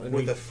battle, and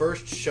with the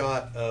first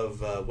shot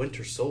of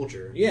Winter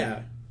Soldier.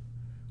 Yeah,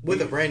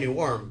 with a brand new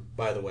arm,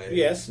 by the way.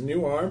 Yes,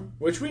 new arm,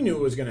 which we knew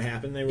was going to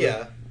happen. They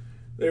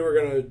were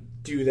going to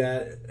do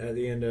that at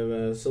the end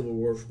of Civil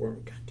War 4.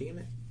 God damn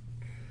it!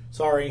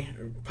 Sorry,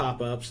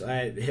 pop-ups.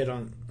 I hit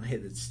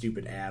the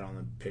stupid ad on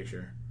the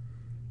picture.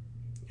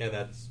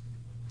 Yeah,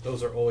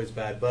 those are always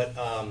bad. But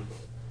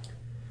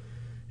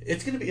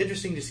it's going to be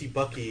interesting to see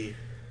Bucky.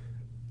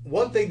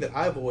 One thing that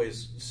I've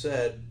always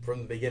said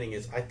from the beginning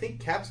is I think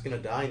Cap's going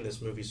to die in this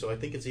movie, so I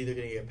think it's either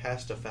going to get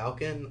passed to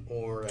Falcon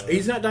or...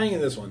 he's not dying in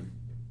this one.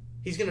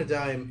 He's going to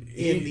die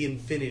in the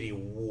Infinity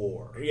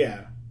War.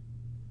 Yeah.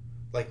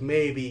 Like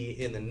maybe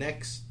in the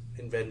next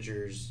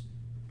Avengers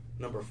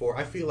number 4.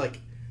 I feel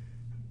like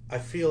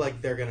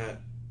they're going to...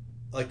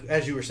 Like,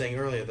 as you were saying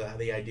earlier,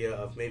 the idea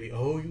of maybe, he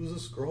was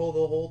a Skrull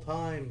the whole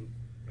time.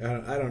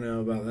 I don't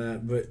know about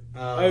that, but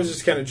I was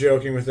just kind of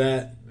joking with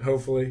that,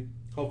 hopefully.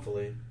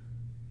 Hopefully.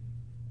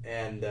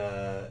 And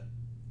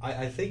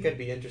I think I'd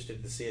be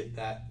interested to see it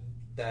that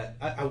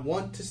I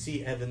want to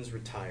see Evans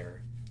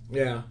retire.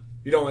 Yeah.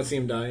 You don't want to see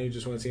him die, you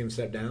just want to see him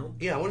step down?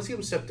 Yeah, I want to see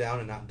him step down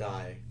and not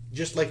die.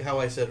 Just like how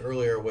I said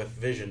earlier with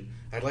Vision.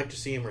 I'd like to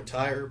see him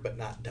retire but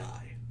not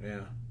die.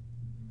 Yeah.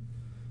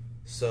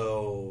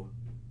 So,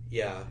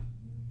 yeah.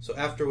 So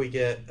after we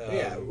get...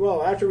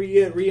 after we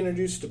get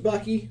reintroduced to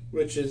Bucky,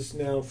 which is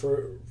now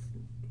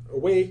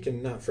awake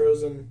and not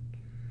frozen...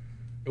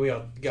 We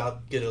get a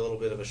little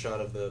bit of a shot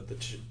of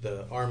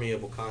the army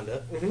of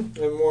Wakanda.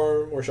 Mm-hmm. And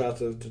more shots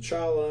of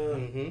T'Challa.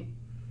 Mm-hmm.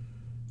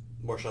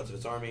 More shots of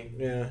its army.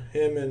 Yeah,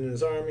 him and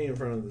his army in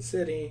front of the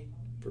city,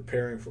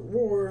 preparing for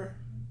war.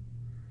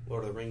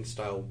 Lord of the Rings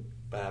style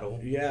battle.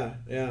 Yeah.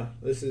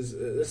 This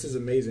is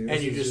amazing. And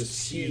this you is just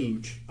see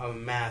huge. A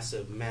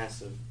massive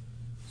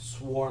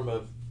swarm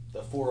of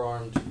the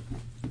four-armed...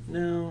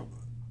 No.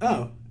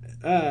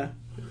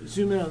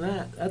 Zoom in on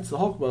that. That's the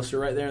Hulkbuster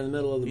right there in the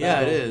middle of the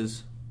battle. Yeah, it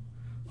is.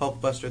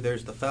 Hulkbuster,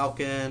 there's the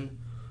Falcon.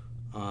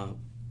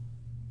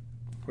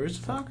 Where's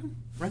the Falcon?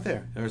 Right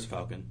there. There's the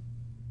Falcon.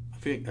 I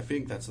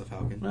think that's the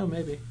Falcon. Oh,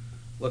 maybe.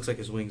 Looks like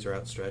his wings are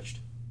outstretched.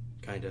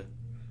 Kinda.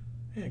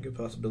 Yeah, good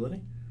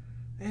possibility.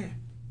 Yeah.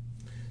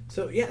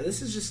 So, yeah,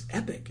 this is just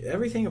epic.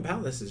 Everything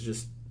about this is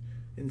just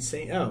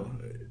insane. Oh,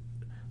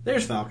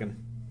 there's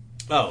Falcon.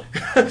 Oh.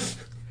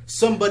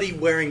 Somebody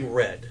wearing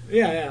red.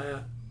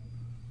 Yeah.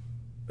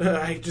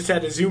 I just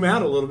had to zoom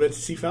out a little bit to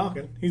see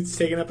Falcon. He's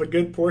taking up a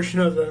good portion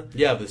of the...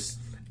 Yeah, this...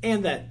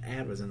 And that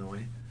ad was in the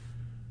way.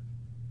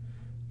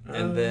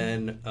 And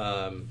then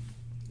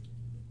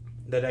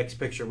the next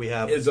picture we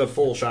have... is a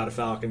full shot of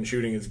Falcon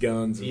shooting his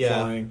guns and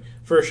flying.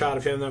 First shot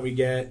of him that we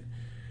get.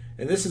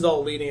 And this is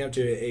all leading up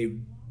to a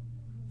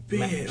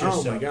big...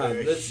 Oh my god.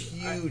 This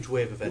huge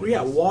wave of enemies.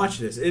 Yeah, watch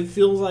this. It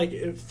feels like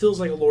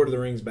a Lord of the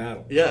Rings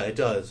battle. Yeah, it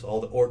does. All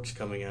the orcs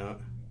coming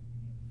out.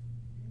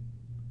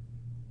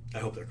 I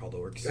hope they're called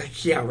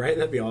orcs. Yeah, right?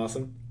 That'd be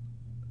awesome.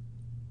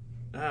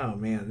 Oh,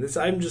 man.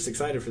 I'm just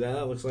excited for that.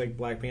 That looks like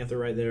Black Panther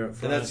right there up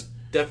front. And that's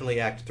definitely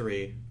Act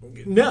 3.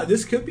 No,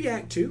 this could be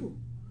Act 2.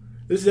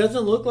 This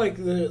doesn't look like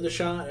the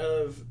shot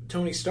of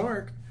Tony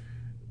Stark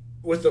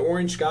with the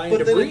orange sky and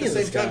debris in the sky. But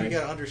then at the same time, you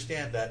gotta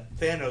understand that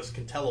Thanos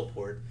can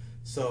teleport.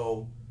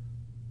 So,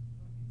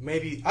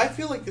 maybe... I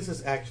feel like this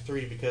is Act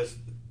 3 because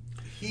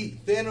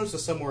Thanos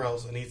is somewhere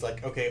else and he's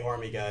like, okay,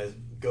 army guys,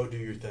 go do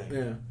your thing.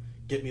 Yeah.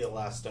 Get me the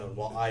last stone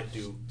while I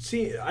do.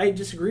 See, I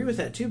disagree with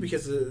that too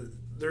because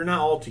they're not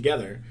all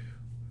together.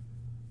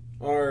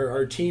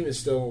 Our team is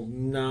still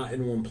not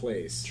in one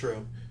place.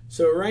 True.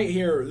 So right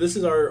here, this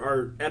is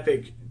our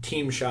epic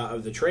team shot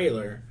of the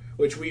trailer,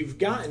 which we've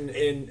gotten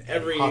in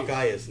every...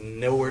 Hawkeye is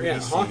nowhere to be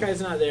seen.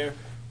 Hawkeye's not there.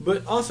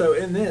 But also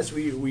in this,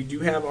 we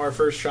do have our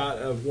first shot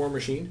of War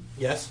Machine.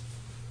 Yes.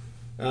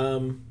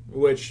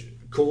 Which,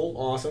 cool,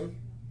 awesome.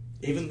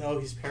 Even though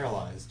he's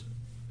paralyzed.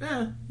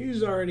 Yeah,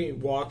 he's already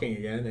walking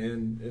again,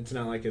 and it's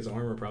not like his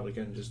armor probably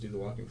couldn't just do the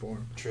walking for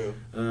him. True.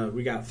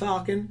 We got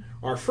Falcon,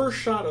 our first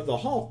shot of the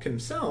Hulk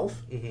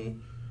himself.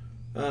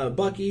 Mm-hmm.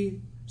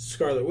 Bucky,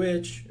 Scarlet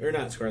Witch, or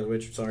not Scarlet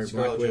Witch. Sorry,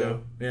 Black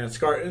Widow. Yeah,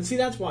 and see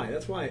that's why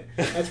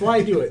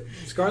I do it.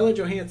 Scarlett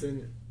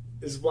Johansson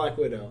is Black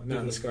Widow,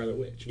 not the Scarlet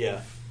Witch.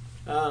 Yeah.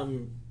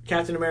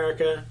 Captain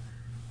America,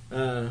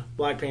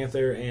 Black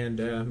Panther, and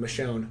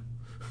Michonne.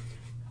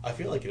 I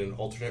feel like in an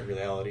alternate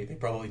reality, they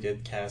probably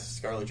did cast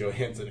Scarlett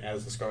Johansson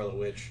as the Scarlet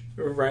Witch.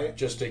 Right.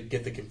 Just to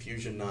get the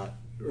confusion not...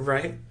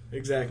 Right,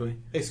 exactly.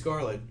 Hey,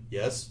 Scarlett.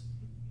 Yes?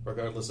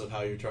 Regardless of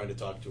how you're trying to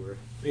talk to her.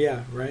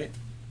 Yeah, right.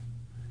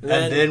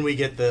 And then we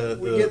get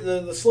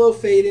the slow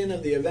fade in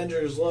of the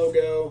Avengers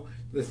logo.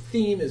 The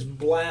theme is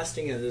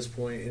blasting at this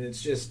point, and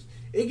it's just...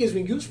 It gives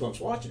me goosebumps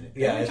watching it.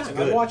 Yeah, every time.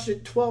 I've watched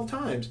it 12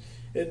 times,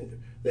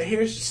 and... The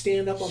hairs just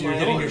stand up on my arm.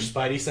 You're getting your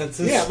spidey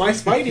senses? Yeah, my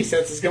spidey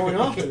sense is going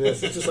off to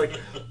this. It's just like,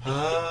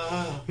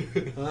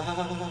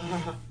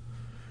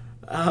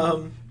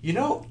 You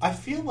know, I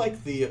feel like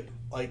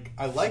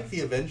I like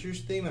the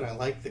Avengers theme and I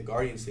like the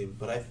Guardians theme,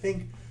 but I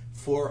think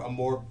for a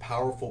more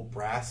powerful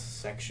brass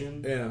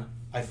section. Yeah.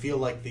 I feel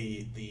like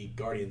the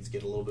Guardians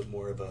get a little bit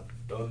more of a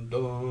dun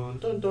dun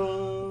dun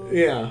dun.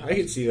 Yeah, I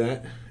could see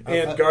that.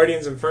 And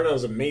Guardians Inferno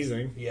is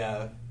amazing.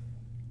 Yeah.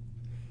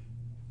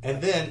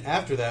 And then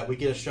after that, we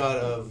get a shot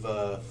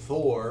of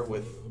Thor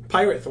with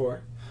Pirate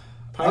Thor.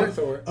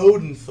 Thor.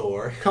 Odin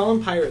Thor. Call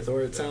him Pirate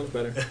Thor. It sounds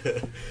better.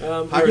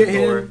 Pirate we get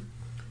Thor him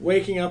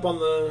waking up on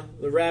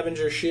the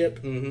Ravager ship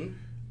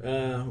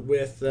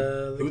with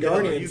the Who Guardians. the hell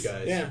are you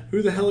guys? Yeah,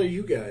 who the hell are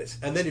you guys?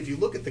 And then if you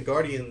look at the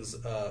Guardians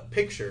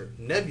picture,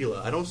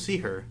 Nebula, I don't see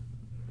her.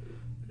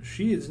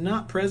 She is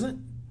not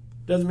present.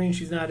 Doesn't mean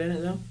she's not in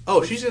it though.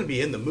 Oh, she's going to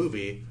be in the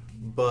movie,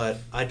 but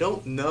I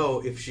don't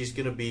know if she's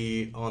going to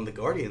be on the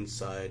Guardians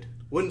side.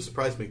 Wouldn't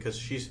surprise me because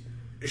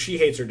she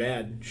hates her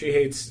dad. She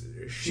hates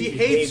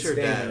her Thanos.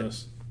 dad.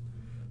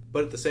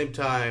 But at the same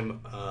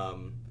time,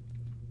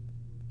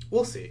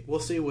 we'll see. We'll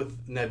see with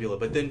Nebula.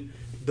 But then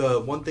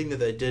the one thing that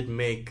they did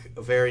make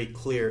very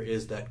clear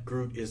is that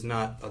Groot is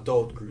not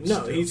adult Groot.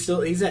 No, he's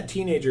that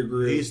teenager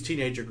Groot. He's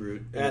teenager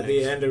Groot at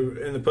the end of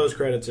in the post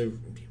credits of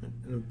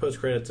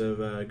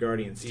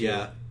Guardians 2.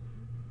 Yeah.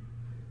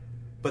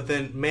 But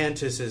then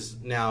Mantis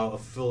is now a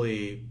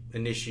fully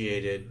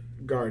initiated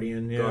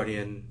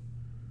Guardian,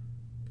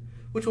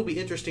 which will be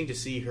interesting to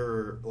see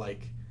her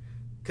like,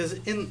 because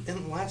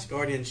in Last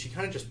Guardian she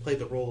kind of just played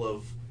the role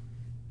of,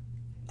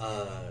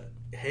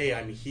 hey,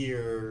 I'm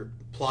here,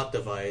 plot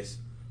device.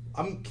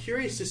 I'm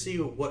curious to see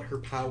what her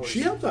powers. She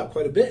helped out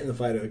quite a bit in the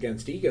fight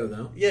against Ego,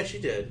 though. Yeah, she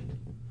did.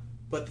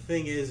 But the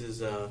thing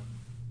is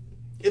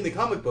in the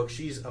comic book,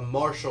 she's a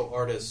martial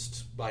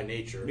artist by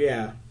nature.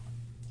 Yeah.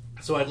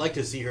 So I'd like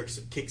to see her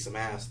kick some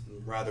ass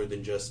rather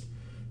than just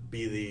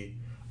be the,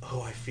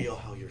 oh, I feel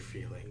how you're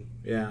feeling.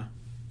 Yeah.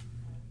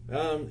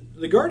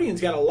 The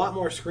Guardians got a lot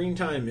more screen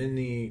time in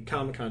the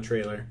Comic-Con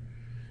trailer.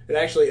 It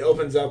actually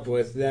opens up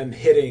with them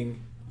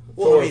hitting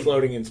Thor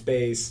floating in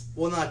space.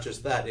 Well, not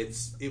just that.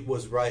 It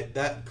was right.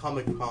 That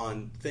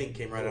Comic-Con thing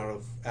came right out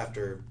of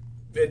after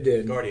it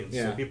did. Guardians.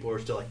 Yeah. So people were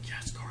still like,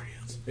 yes,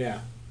 Guardians. Yeah.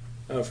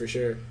 Oh, for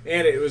sure.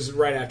 And it was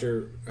right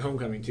after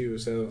Homecoming, too,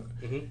 so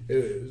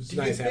it was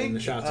nice having the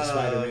shots of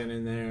Spider-Man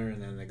in there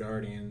and then the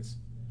Guardians.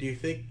 Do you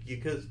think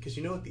because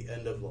you know at the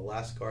end of the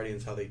last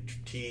Guardians how they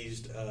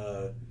teased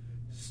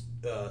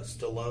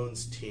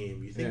Stallone's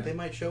team, you think they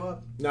might show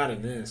up? Not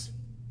in this.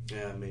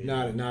 Yeah, maybe.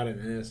 Not in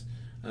this.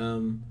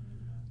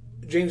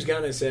 James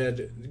Gunn has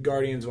said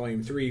Guardians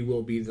Volume 3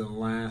 will be the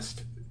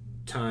last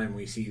time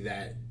we see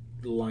that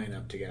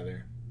lineup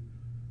together.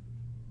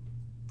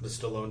 The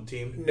Stallone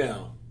team?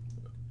 No.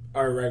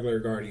 Our regular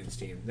Guardians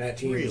team. That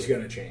team is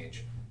going to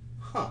change.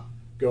 Huh.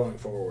 Going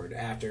forward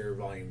after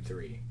Volume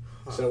 3.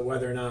 Huh. So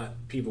whether or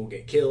not people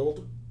get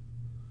killed,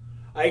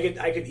 I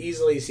could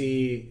easily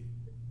see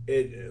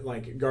it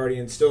like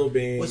Guardians still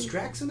being. Was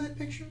Drax in that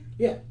picture?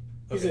 Yeah.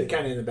 He's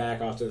kind of in the back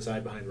off to the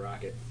side behind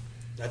Rocket.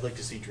 I'd like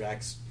to see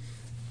Drax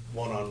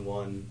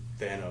one-on-one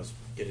Thanos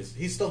get his.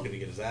 He's still going to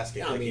get his ass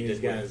kicked. I mean,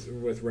 these guys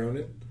with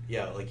Ronan.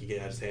 Yeah, like he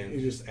got his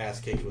just ass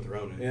kicked with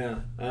Ronan. Yeah.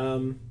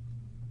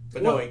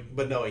 But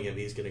knowing him,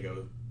 he's gonna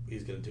go.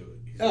 He's gonna do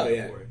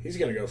it. He's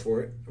gonna go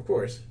for it. Of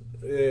course,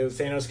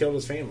 Thanos killed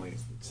his family,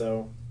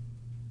 so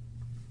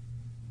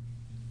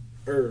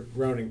or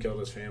Ronan killed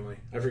his family.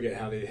 I forget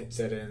how they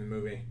said it in the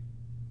movie.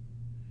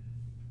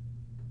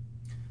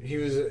 He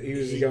was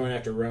going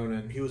after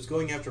Ronan. He was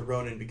going after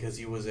Ronan because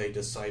he was a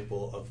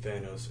disciple of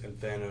Thanos, and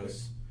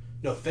Thanos.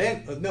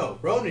 No,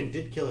 Ronan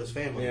did kill his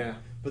family. Yeah.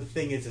 But the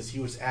thing is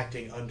he was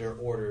acting under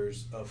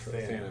orders of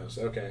Thanos.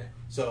 Okay.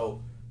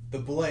 So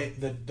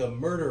the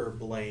murder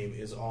blame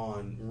is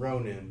on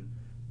Ronan,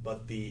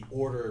 but the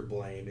order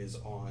blame is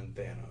on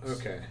Thanos.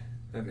 Okay,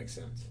 that makes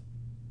sense.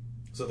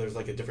 So there's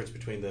like a difference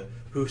between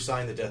who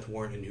signed the death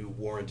warrant and who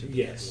warranted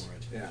the death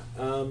warrant. Yeah.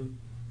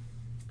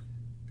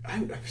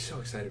 I'm so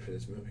excited for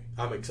this movie.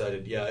 I'm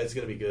excited. Yeah, it's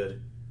gonna be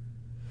good.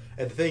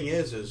 And the thing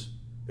is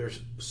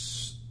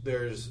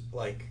there's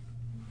like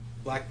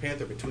Black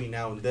Panther between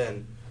now and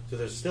then, so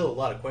there's still a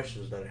lot of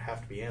questions that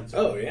have to be answered.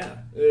 Oh yeah,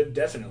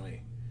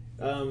 definitely.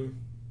 I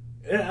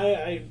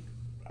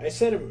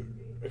said it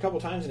a couple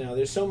times now.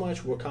 There's so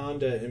much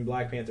Wakanda and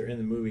Black Panther in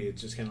the movie.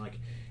 It's just kind of like,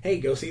 hey,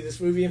 go see this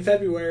movie in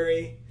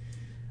February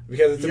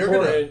because it's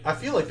important. I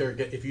feel like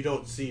if you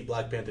don't see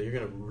Black Panther, you're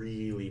gonna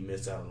really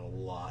miss out on a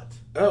lot.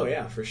 Oh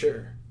yeah, for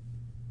sure.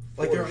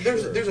 Like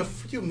there's a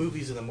few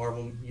movies in the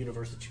Marvel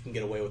universe that you can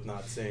get away with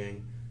not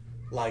seeing,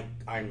 like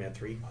Iron Man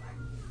 3.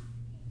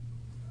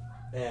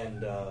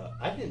 And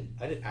I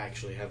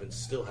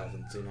still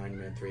haven't seen Iron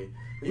Man 3. You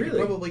really? Could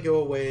probably go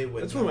away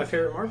with. That's one of my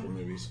favorite Marvel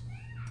movies.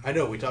 I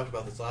know we talked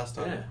about this last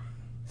time. Yeah.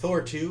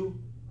 Thor 2.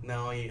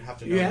 Now you have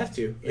to. You have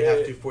to. You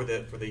have to for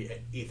the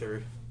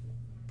ether,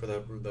 for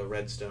the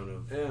redstone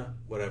of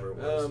whatever it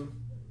was.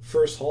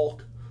 First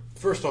Hulk.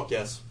 First Hulk,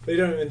 yes. They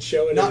don't even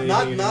show it.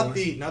 Not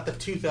the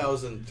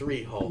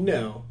 2003 Hulk.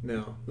 No.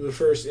 The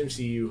first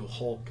MCU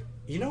Hulk.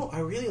 You know, I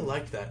really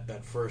liked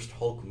that first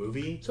Hulk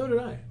movie. So did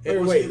I.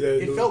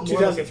 It felt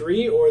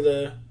 2003 or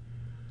the...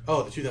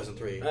 Oh, the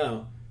 2003.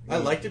 Oh. I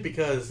liked it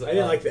because... I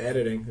didn't like the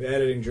editing. The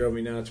editing drove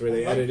me nuts, where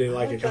they edited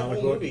like a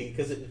comic book.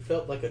 Because it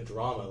felt like a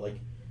drama. Like,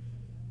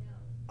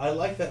 I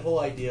like that whole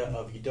idea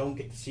of you don't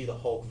get to see the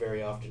Hulk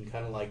very often,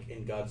 kind of like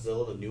in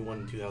Godzilla, the new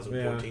one in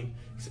 2014. Yeah.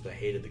 Except I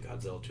hated the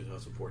Godzilla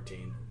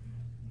 2014.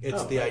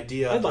 It's the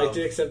idea I'd like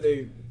to, except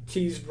they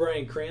teased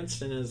Bryan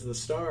Cranston as the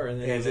star, and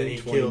then he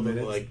killed him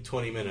in like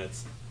 20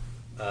 minutes.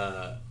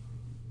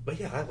 But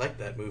yeah, I like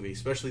that movie,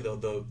 especially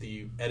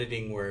the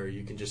editing where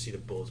you can just see the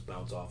bullets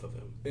bounce off of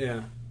him.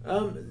 Yeah.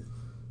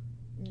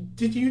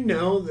 Did you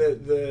know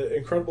that the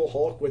Incredible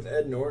Hulk with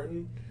Ed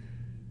Norton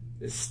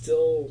is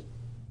still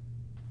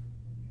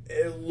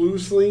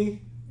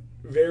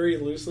very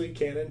loosely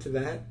canon to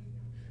that?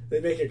 They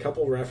make a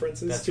couple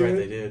references That's to right, it.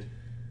 They did.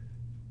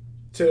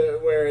 To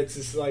where it's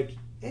just like,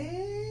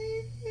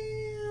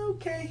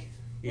 okay,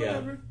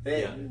 whatever.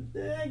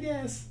 I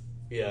guess.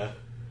 Yeah.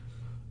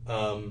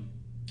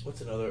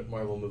 What's another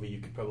Marvel movie you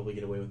could probably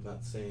get away with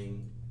not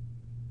saying?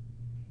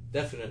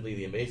 Definitely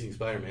The Amazing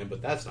Spider-Man,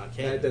 but that's not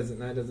canon. That's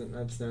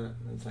not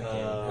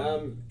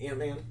canon.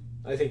 Ant-Man.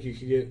 I think you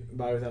could get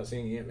by without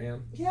seeing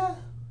Ant-Man. Yeah.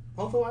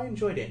 Although I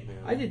enjoyed Ant-Man.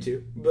 I did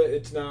too, but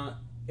it's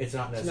not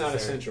necessary.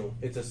 Essential.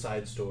 It's a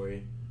side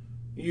story.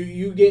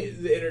 You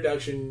get the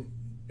introduction.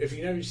 If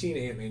you've never seen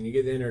Ant-Man, you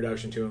get the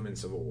introduction to him in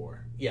Civil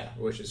War. Yeah.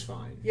 Which is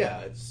fine.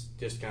 Yeah, it's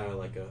just kind of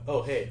like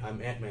oh, hey,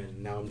 I'm Ant-Man,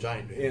 and now I'm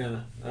Giant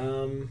Man.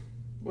 Yeah.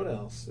 What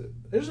else?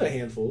 There's a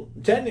handful.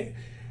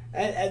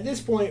 At this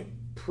point,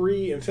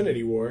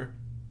 pre-Infinity War,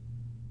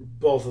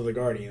 both of the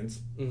Guardians.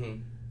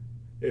 Mm-hmm.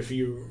 If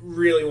you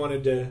really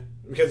wanted to...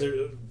 Because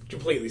they're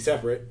completely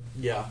separate.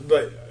 Yeah.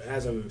 But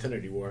as of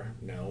Infinity War,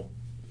 no.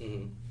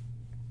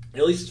 Mm-hmm.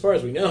 At least as far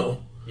as we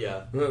know.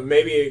 Yeah.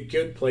 Maybe it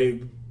could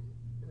play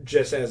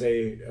just as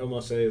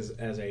almost as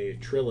a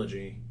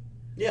trilogy.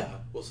 Yeah,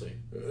 we'll see.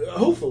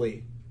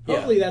 Hopefully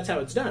that's how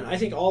it's done. I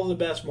think all of the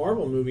best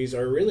Marvel movies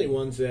are really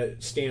ones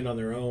that stand on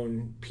their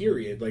own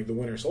period, like The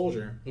Winter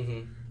Soldier.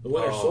 Mm-hmm. The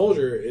Winter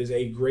Soldier is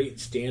a great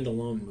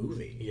standalone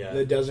movie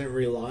that doesn't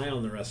rely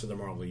on the rest of the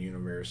Marvel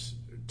Universe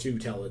to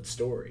tell its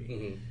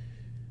story.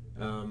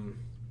 Mm-hmm.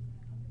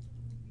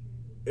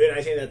 And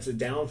I think that's the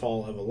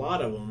downfall of a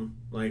lot of them.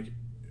 Like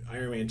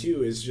Iron Man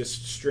 2 is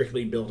just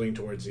strictly building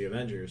towards the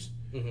Avengers.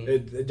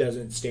 Mm-hmm. It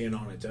doesn't stand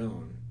on its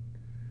own.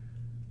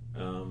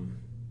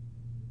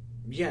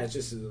 It's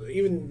just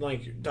even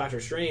like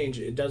Doctor Strange.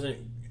 It doesn't.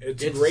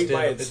 It's great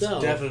by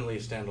itself. It's definitely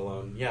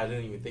standalone. Yeah, I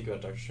didn't even think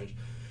about Doctor Strange.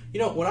 You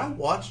know, when I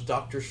watch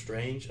Doctor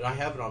Strange, and I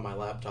have it on my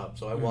laptop,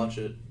 so I watch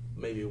it.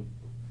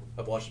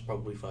 I've watched it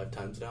probably 5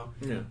 times now.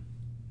 Yeah,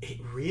 it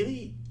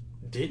really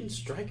didn't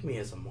strike me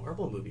as a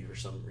Marvel movie for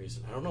some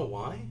reason. I don't know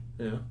why.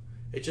 Yeah,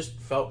 it just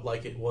felt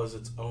like it was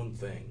its own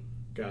thing.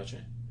 Gotcha.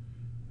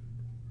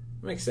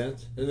 Makes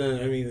sense. And then,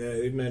 I mean,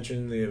 they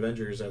mentioned the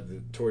Avengers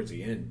towards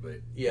the end,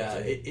 but yeah,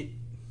 it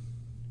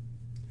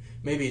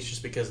maybe it's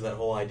just because of that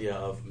whole idea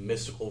of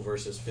mystical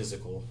versus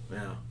physical.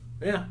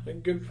 Yeah, a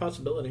good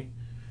possibility.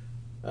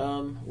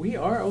 We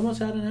are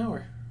almost at an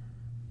hour.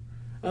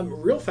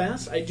 Real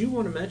fast, I do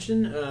want to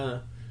mention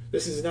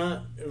this is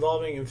not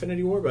involving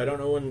Infinity War, but I don't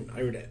know when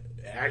I would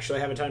actually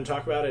have a time to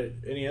talk about it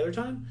any other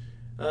time.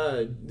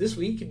 This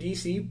week,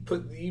 DC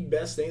put the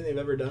best thing they've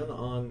ever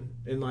done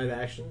in live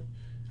action,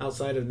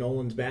 outside of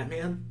Nolan's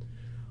Batman,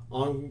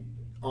 on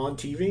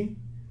TV.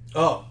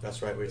 Oh,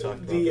 that's right. We talked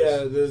about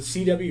this.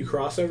 The CW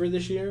crossover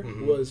this year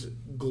was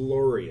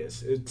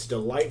glorious. It's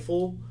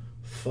delightful,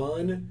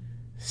 fun,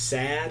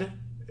 sad.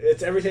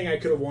 It's everything I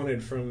could have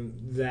wanted from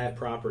that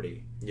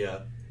property. Yeah.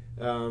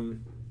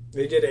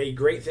 They did a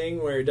great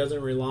thing where it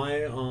doesn't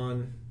rely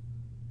on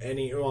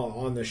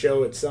on the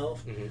show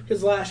itself.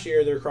 Because last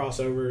year their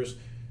crossovers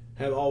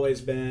have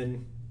always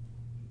been,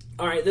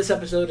 all right, this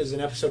episode is an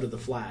episode of The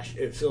Flash.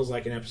 It feels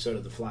like an episode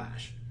of The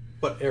Flash.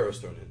 But Arrow's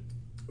thrown in.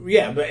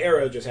 Yeah, but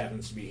Arrow just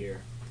happens to be here.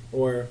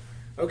 Or,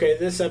 okay,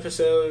 this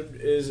episode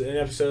is an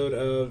episode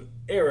of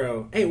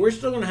Arrow. Hey, we're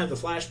still going to have the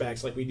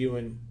flashbacks like we do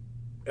in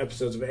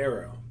episodes of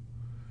Arrow.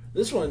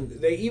 This one,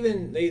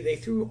 they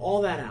threw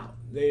all that out.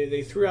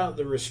 They threw out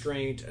the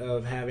restraint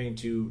of having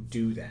to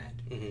do that.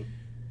 Mm-hmm.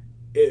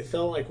 It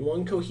felt like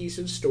one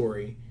cohesive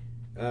story.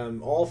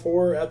 All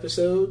 4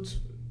 episodes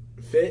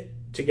fit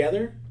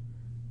together.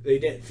 They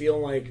didn't feel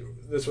like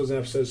this was an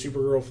episode of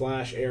Supergirl,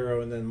 Flash, Arrow,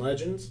 and then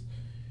Legends.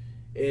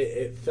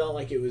 It felt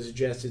like it was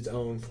just its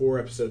own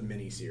 4-episode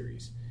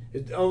miniseries.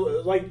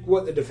 Like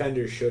what the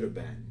Defenders should have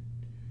been.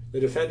 The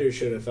Defenders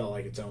should have felt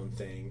like its own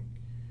thing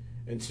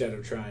instead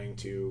of trying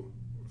to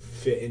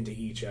fit into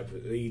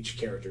each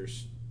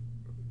character's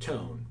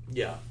tone.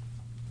 Yeah.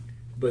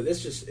 But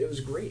it was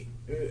great.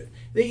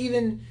 They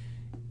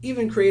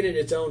even created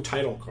its own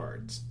title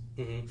cards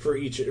for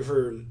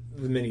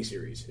the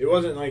miniseries. It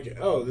wasn't like,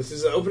 oh, this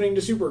is the opening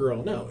to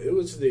Supergirl. No, it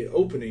was the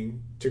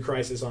opening to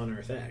Crisis on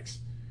Earth X.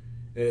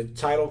 A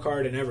title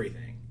card and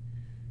everything.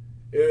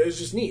 It was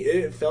just neat.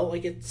 It felt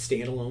like a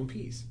standalone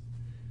piece.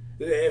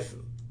 It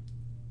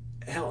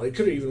could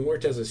have even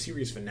worked as a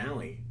series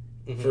finale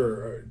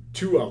for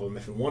 2 of them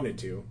if it wanted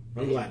to.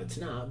 I'm glad it's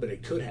not, but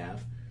it could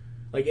have.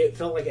 Like, it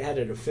felt like it had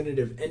a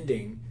definitive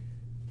ending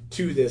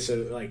to this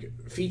like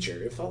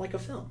feature. It felt like a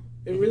film.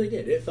 It really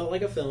did. It felt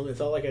like a film. It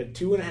felt like a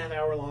 2.5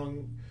 hour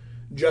long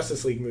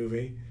Justice League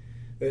movie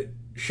that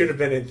should have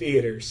been in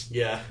theaters.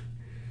 Yeah.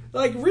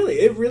 Like, really,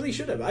 it really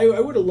should have. I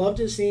would have loved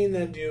to have seen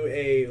them do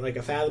a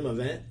Fathom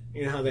event.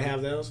 You know how they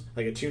have those?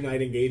 Like a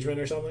 2-night engagement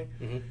or something?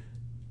 Mm-hmm.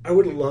 I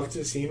would have loved to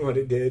have seen what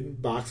it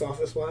did box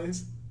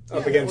office-wise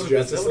up against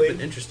Justice League. That would have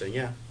been interesting,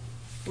 yeah.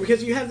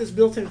 Because you have this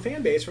built-in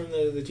fan base from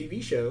the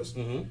TV shows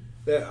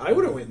that I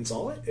would have went and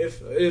saw it.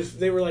 If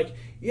they were like,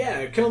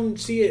 yeah, come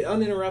see it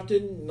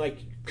uninterrupted and, like,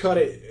 cut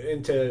it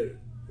into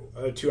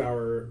a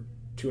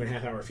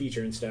 2.5 hour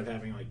feature instead of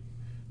having,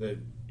 like,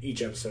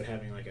 each episode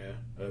having like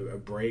a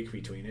break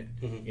between it,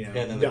 you know,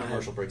 and then the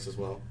commercial breaks as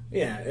well.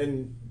 Yeah,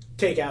 and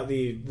take out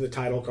the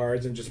title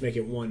cards and just make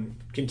it one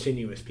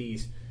continuous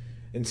piece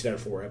instead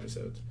of 4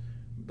 episodes.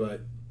 But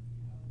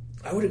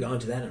I would have gone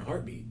to that in a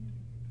heartbeat.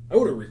 I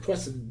would have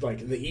requested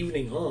like the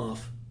evening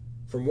off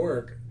from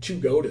work to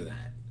go to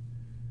that.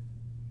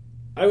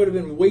 I would have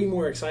been way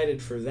more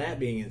excited for that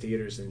being in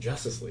theaters than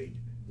Justice League.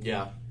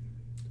 Yeah,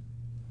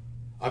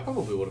 I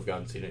probably would have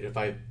gone and seen it if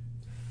I've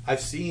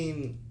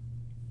seen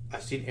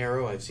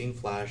Arrow, I've seen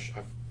Flash.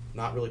 I've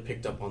not really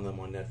picked up on them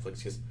on Netflix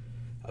because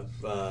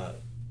I've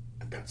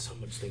got so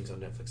much things on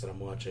Netflix that I'm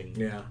watching.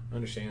 Yeah, I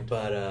understand.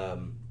 But I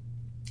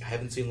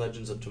haven't seen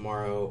Legends of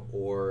Tomorrow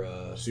or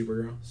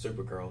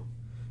Supergirl.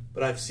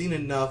 But I've seen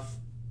enough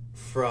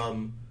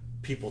from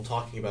people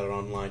talking about it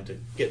online to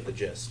get the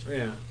gist.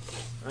 Yeah.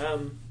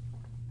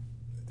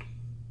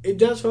 It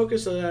does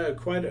focus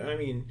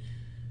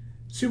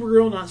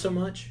Supergirl not so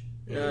much.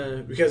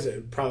 Because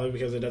it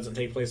doesn't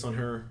take place on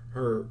her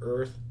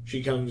Earth.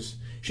 She comes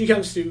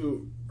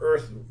to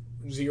Earth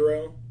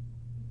 0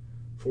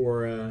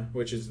 for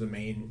which is the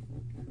main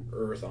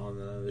Earth on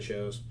the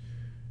shows.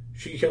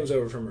 She comes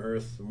over from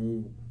Earth,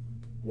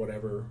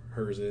 whatever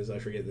hers is. I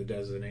forget the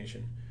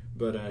designation,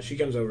 but she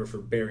comes over for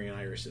Barry and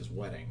Iris's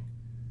wedding.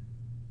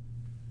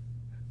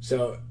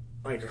 So,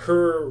 like,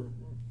 her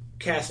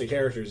cast of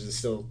characters is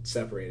still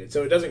separated,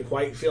 so it doesn't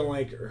quite feel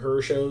like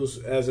her show's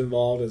as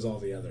involved as all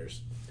the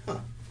others. Huh.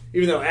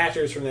 Even though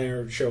actors from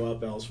there show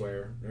up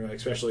elsewhere,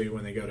 especially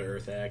when they go to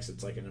Earth X,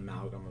 it's like an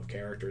amalgam of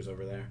characters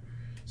over there.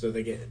 So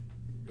they get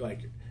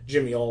like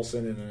Jimmy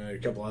Olsen and a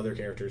couple other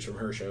characters from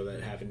her show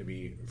that happen to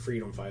be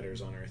freedom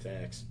fighters on Earth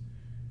X.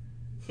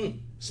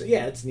 So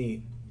yeah, it's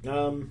neat.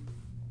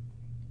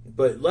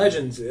 But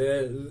Legends,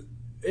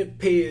 it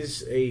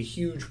pays a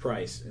huge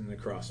price in the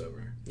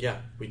crossover. Yeah,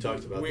 we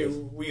talked about this.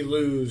 We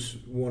lose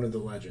one of the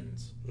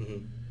Legends.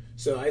 Mm-hmm.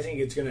 So I think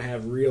it's going to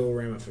have real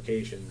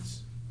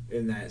ramifications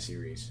in that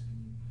series.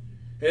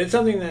 And it's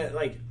something that,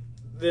 like,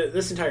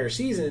 this entire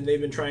season, they've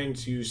been trying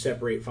to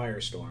separate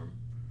Firestorm.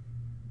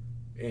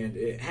 And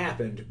it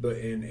happened, but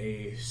in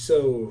a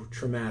so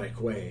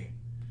traumatic way.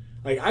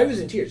 Like, I was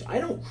in tears. I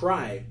don't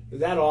cry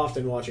that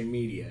often watching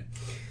media.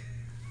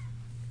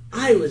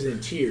 I was in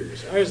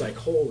tears. I was like,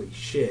 holy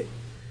shit.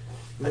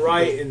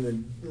 Right in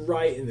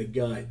the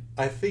gut.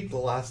 I think the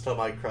last time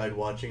I cried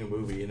watching a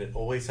movie, and it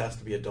always has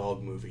to be a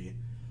dog movie,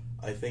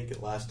 I think the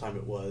last time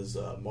it was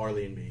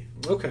Marley and Me.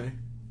 Okay.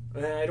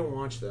 I don't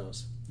watch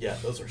those. Yeah,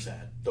 those are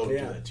sad. Don't do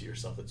that to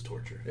yourself. It's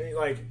torture.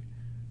 Like,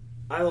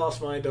 I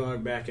lost my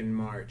dog back in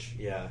March.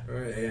 Yeah.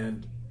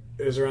 And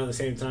it was around the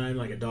same time,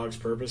 like, A Dog's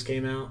Purpose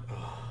came out.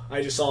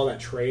 I just saw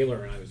that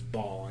trailer and I was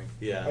bawling.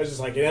 Yeah. I was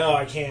just like, no,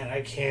 I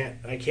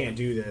can't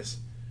do this.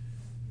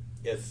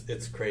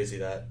 It's crazy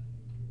that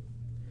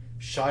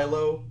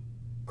Shiloh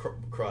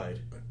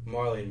cried.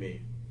 Marley and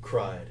Me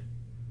cried.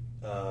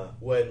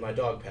 When my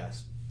dog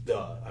passed,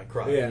 I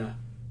cried. Yeah.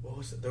 What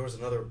was it? There was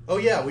another. Oh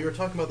yeah, we were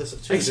talking about this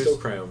too. I still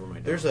cry over my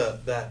dog. There's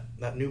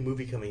that new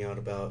movie coming out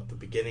about the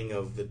beginning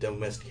of the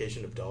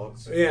domestication of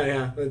dogs.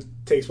 Yeah. It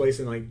takes place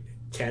in like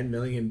 10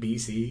 million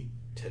BC.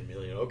 10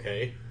 million,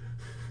 okay.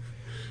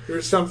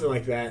 Or something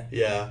like that.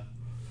 Yeah,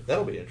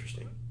 that'll be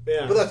interesting.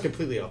 Yeah, but that's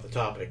completely off the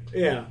topic.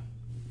 Yeah.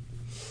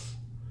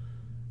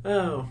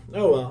 Oh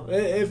well.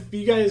 If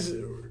you guys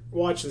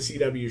watch the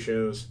CW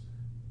shows,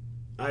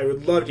 I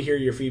would love to hear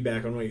your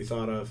feedback on what you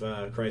thought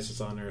of Crisis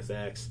on Earth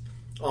X.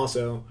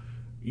 Also,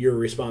 your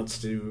response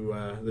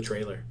to the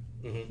trailer.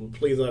 Mm-hmm.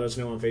 Please let us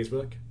know on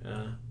Facebook.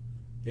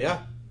 Yeah.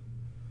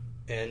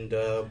 And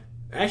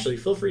actually,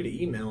 feel free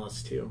to email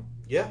us too.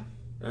 Yeah.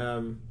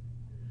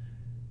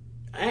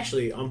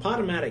 Actually, on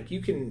Podomatic,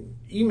 you can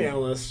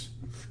email us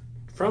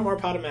from our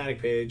Podomatic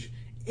page,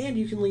 and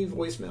you can leave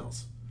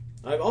voicemails.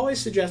 I've always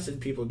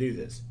suggested people do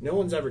this. No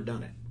one's ever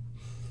done it.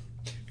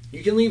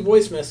 You can leave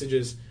voice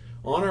messages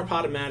on our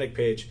Podomatic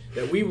page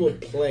that we will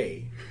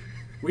play.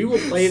 We will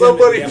play them.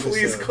 Somebody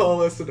please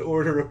call us and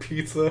order a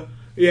pizza.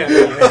 Yeah.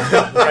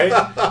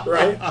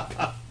 Right.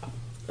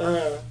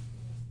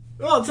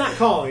 Well, it's not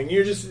calling.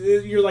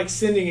 You're like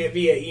sending it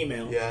via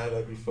email. Yeah,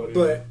 that'd be funny.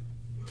 But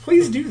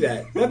please do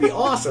that. That'd be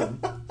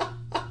awesome.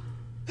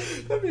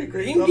 That'd be a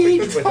great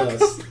Engage with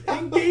us.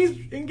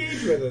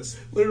 Engage with us.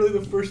 Literally,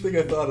 the first thing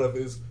I thought of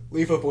is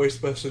leave a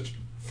voice message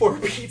for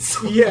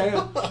pizza.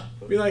 Yeah.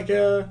 Be like,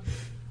 yeah,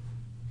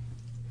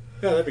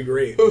 that'd be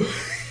great.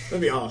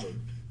 That'd be awesome.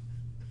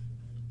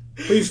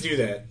 Please do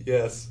that.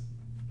 Yes.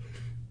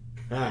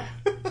 Ah.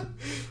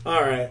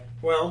 All right.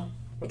 Well,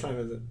 what time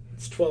is it?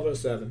 It's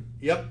 12:07.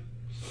 Yep.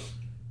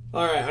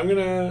 All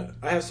right.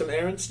 I have some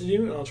errands to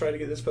do, and I'll try to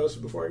get this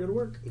posted before I go to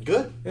work.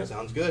 Good. Yep.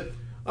 Sounds good.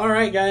 All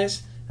right,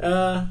 guys.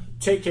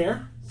 Take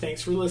care.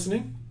 Thanks for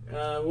listening.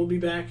 We'll be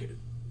back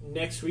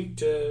next week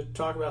to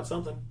talk about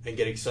something. And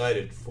get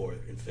excited for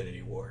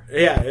Infinity War.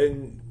 Yeah,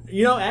 and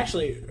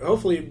actually,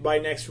 hopefully by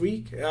next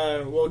week,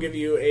 we'll give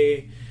you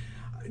a.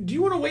 Do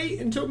you want to wait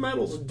until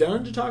Metal's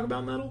done to talk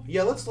about Metal?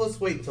 Yeah, let's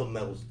wait until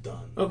Metal's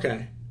done.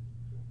 Okay,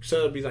 so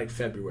it'll be like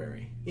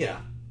February. Yeah.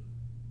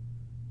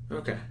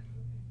 Okay.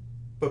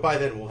 But by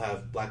then we'll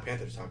have Black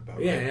Panther to talk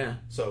about. Yeah, right? yeah.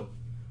 So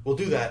we'll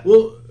do that.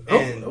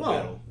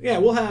 Metal. Yeah,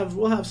 we'll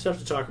have stuff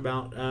to talk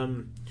about.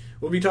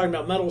 We'll be talking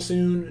about Metal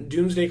soon.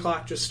 Doomsday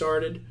Clock just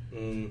started.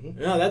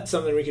 Mm-hmm. Yeah, that's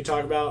something we could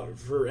talk about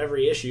for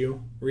every issue.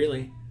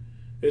 Really,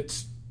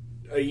 it's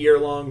a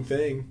year-long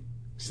thing,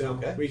 so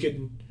okay. we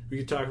could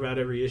talk about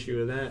every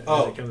issue of that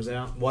as it comes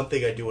out. One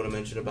thing I do want to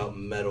mention about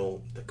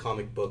Metal, the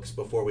comic books,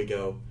 before we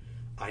go,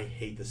 I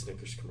hate the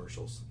Snickers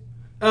commercials.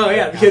 Oh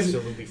yeah, I because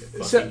absolutely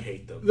fucking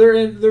hate them.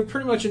 They're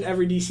pretty much in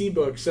every DC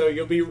book. So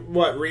you'll be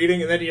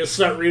reading, and then you'll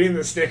start reading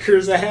the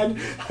Snickers ad.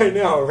 I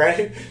know,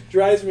 right?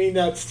 Drives me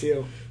nuts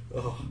too.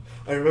 Oh,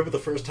 I remember the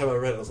first time I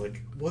read it, I was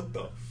like, "What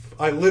the?"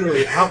 I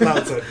literally out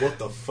loud said, "What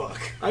the fuck?"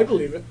 I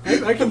believe it.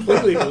 I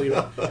completely believe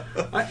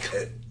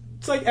it.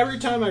 It's like every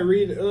time I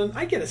read,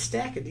 I get a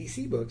stack of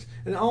DC books,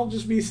 and I'll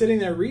just be sitting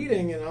there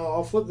reading, and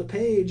I'll flip the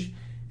page,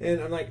 and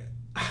I'm like,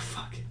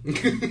 fuck.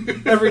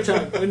 Every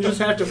time, and just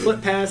have to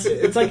flip past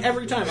it. It's like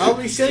every time I'll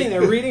be sitting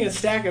there reading a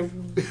stack of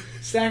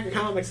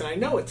comics, and I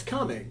know it's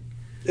coming.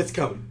 It's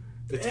coming.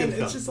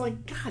 It's just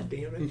like, God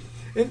damn it.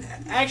 And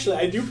actually,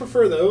 I do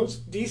prefer those.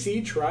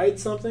 DC tried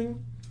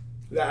something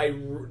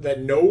that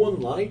no one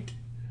liked.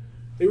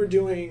 They were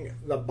doing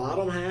the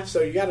bottom half,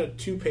 so you got a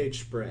 2-page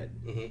spread.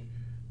 Mm-hmm.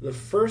 The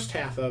first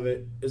half of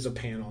it is a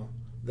panel.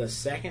 The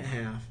second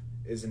half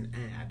is an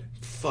ad,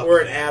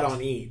 An ad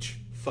on each.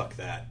 Fuck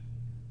that.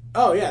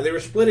 Oh yeah, they were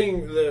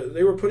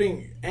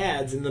putting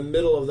ads in the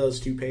middle of those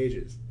 2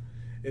 pages,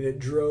 and it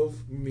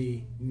drove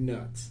me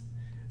nuts.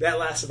 That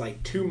lasted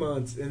like 2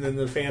 months, and then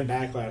the fan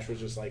backlash was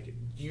just like,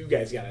 "You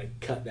guys gotta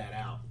cut that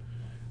out.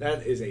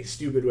 That is a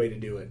stupid way to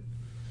do it."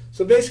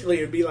 So basically,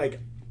 it'd be like,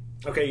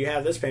 okay, you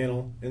have this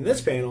panel and this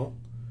panel.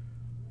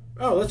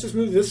 Oh, let's just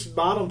move this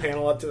bottom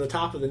panel up to the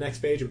top of the next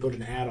page and put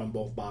an ad on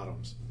both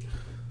bottoms.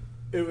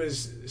 It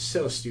was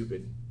so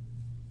stupid.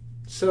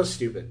 So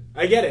stupid.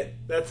 I get it.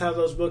 That's how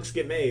those books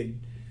get made.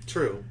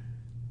 True.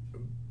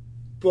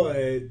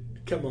 But,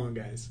 come on,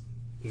 guys.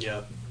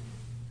 Yeah.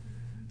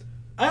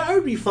 I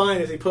would be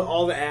fine if they put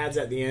all the ads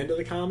at the end of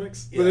the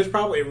comics, but there's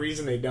probably a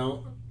reason they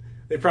don't.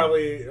 They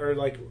probably are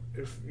like,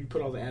 if you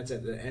put all the ads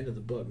at the end of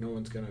the book, no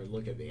one's going to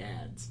look at the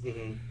ads.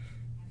 Mm-hmm.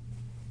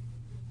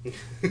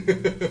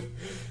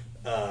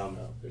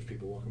 There's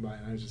people walking by,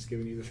 and I was just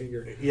giving you the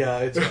finger. Yeah,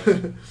 it's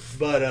fine.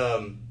 But,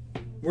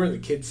 we're in the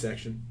kids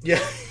section. Yeah.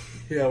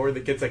 Yeah, we're in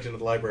the kids section of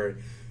the library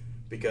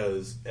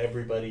because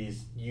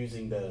everybody's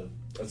using the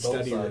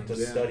adult side to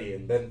study.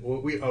 And then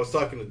I was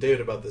talking to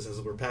David about this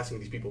as we're passing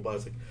these people by. I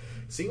was like,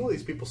 seeing all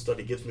these people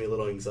study gives me a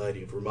little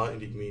anxiety of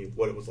reminding me of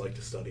what it was like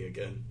to study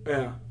again.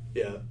 Yeah.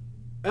 Yeah.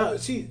 Oh,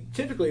 see,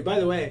 typically, by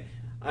the way,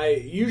 I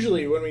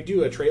usually, when we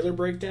do a trailer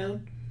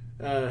breakdown,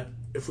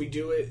 if we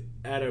do it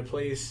at a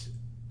place,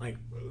 like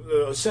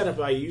the setup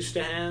I used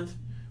to have,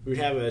 we'd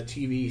have a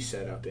TV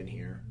set up in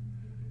here.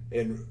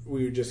 And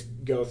we would just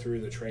go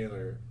through the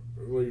trailer.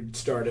 We'd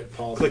start at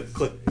Paul. Click,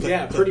 click.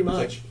 Yeah, click, pretty click,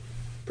 much. click.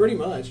 Pretty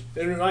much.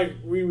 And like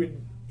we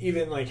would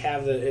even like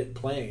have it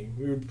playing.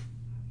 We would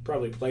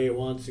probably play it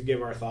once to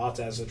give our thoughts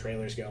as the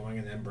trailer's going,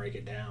 and then break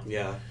it down.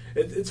 Yeah,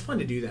 it's fun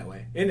to do that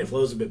way, and it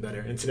flows a bit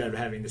better instead of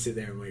having to sit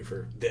there and wait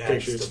for the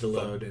pictures to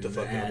load and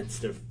the ads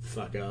to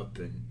fuck up.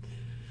 And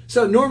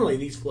so normally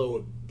these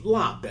flow a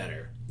lot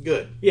better.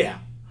 Good. Yeah.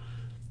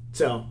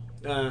 So.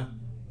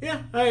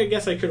 Yeah, I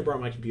guess I could have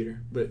brought my computer,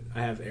 but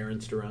I have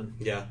errands to run.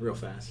 Yeah, real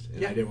fast,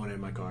 and I didn't want it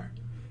in my car.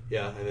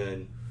 Yeah, and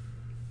then.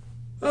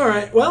 All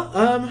right.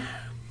 Well,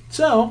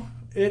 so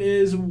it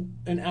is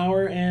an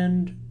hour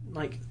and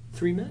like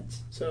 3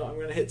 minutes. So I'm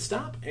gonna hit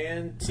stop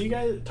and see you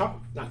guys.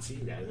 Not see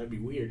you guys. That'd be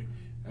weird.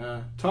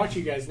 Talk to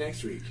you guys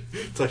next week.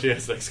 Talk to you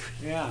guys next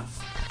week. Yeah.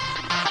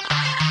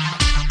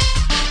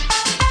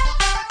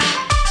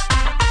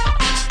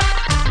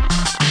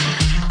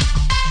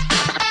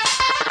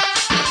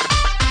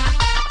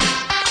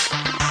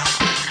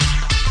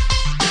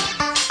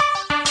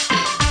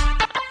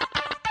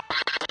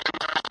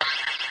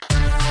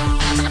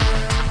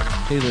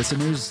 Hey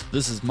listeners,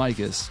 this is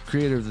Micus,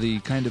 creator of the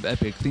kind of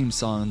epic theme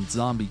song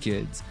Zombie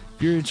Kids.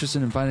 If you're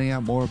interested in finding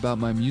out more about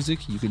my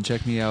music, you can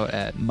check me out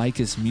at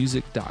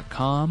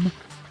micusmusic.com.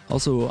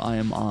 Also, I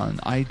am on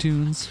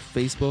iTunes,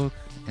 Facebook,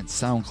 and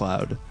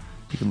SoundCloud.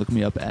 You can look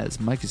me up as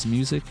Micus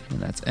Music, and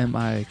that's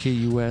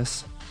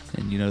Mikus,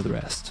 and you know the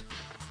rest.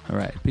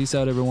 Alright, peace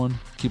out everyone,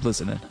 keep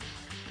listening.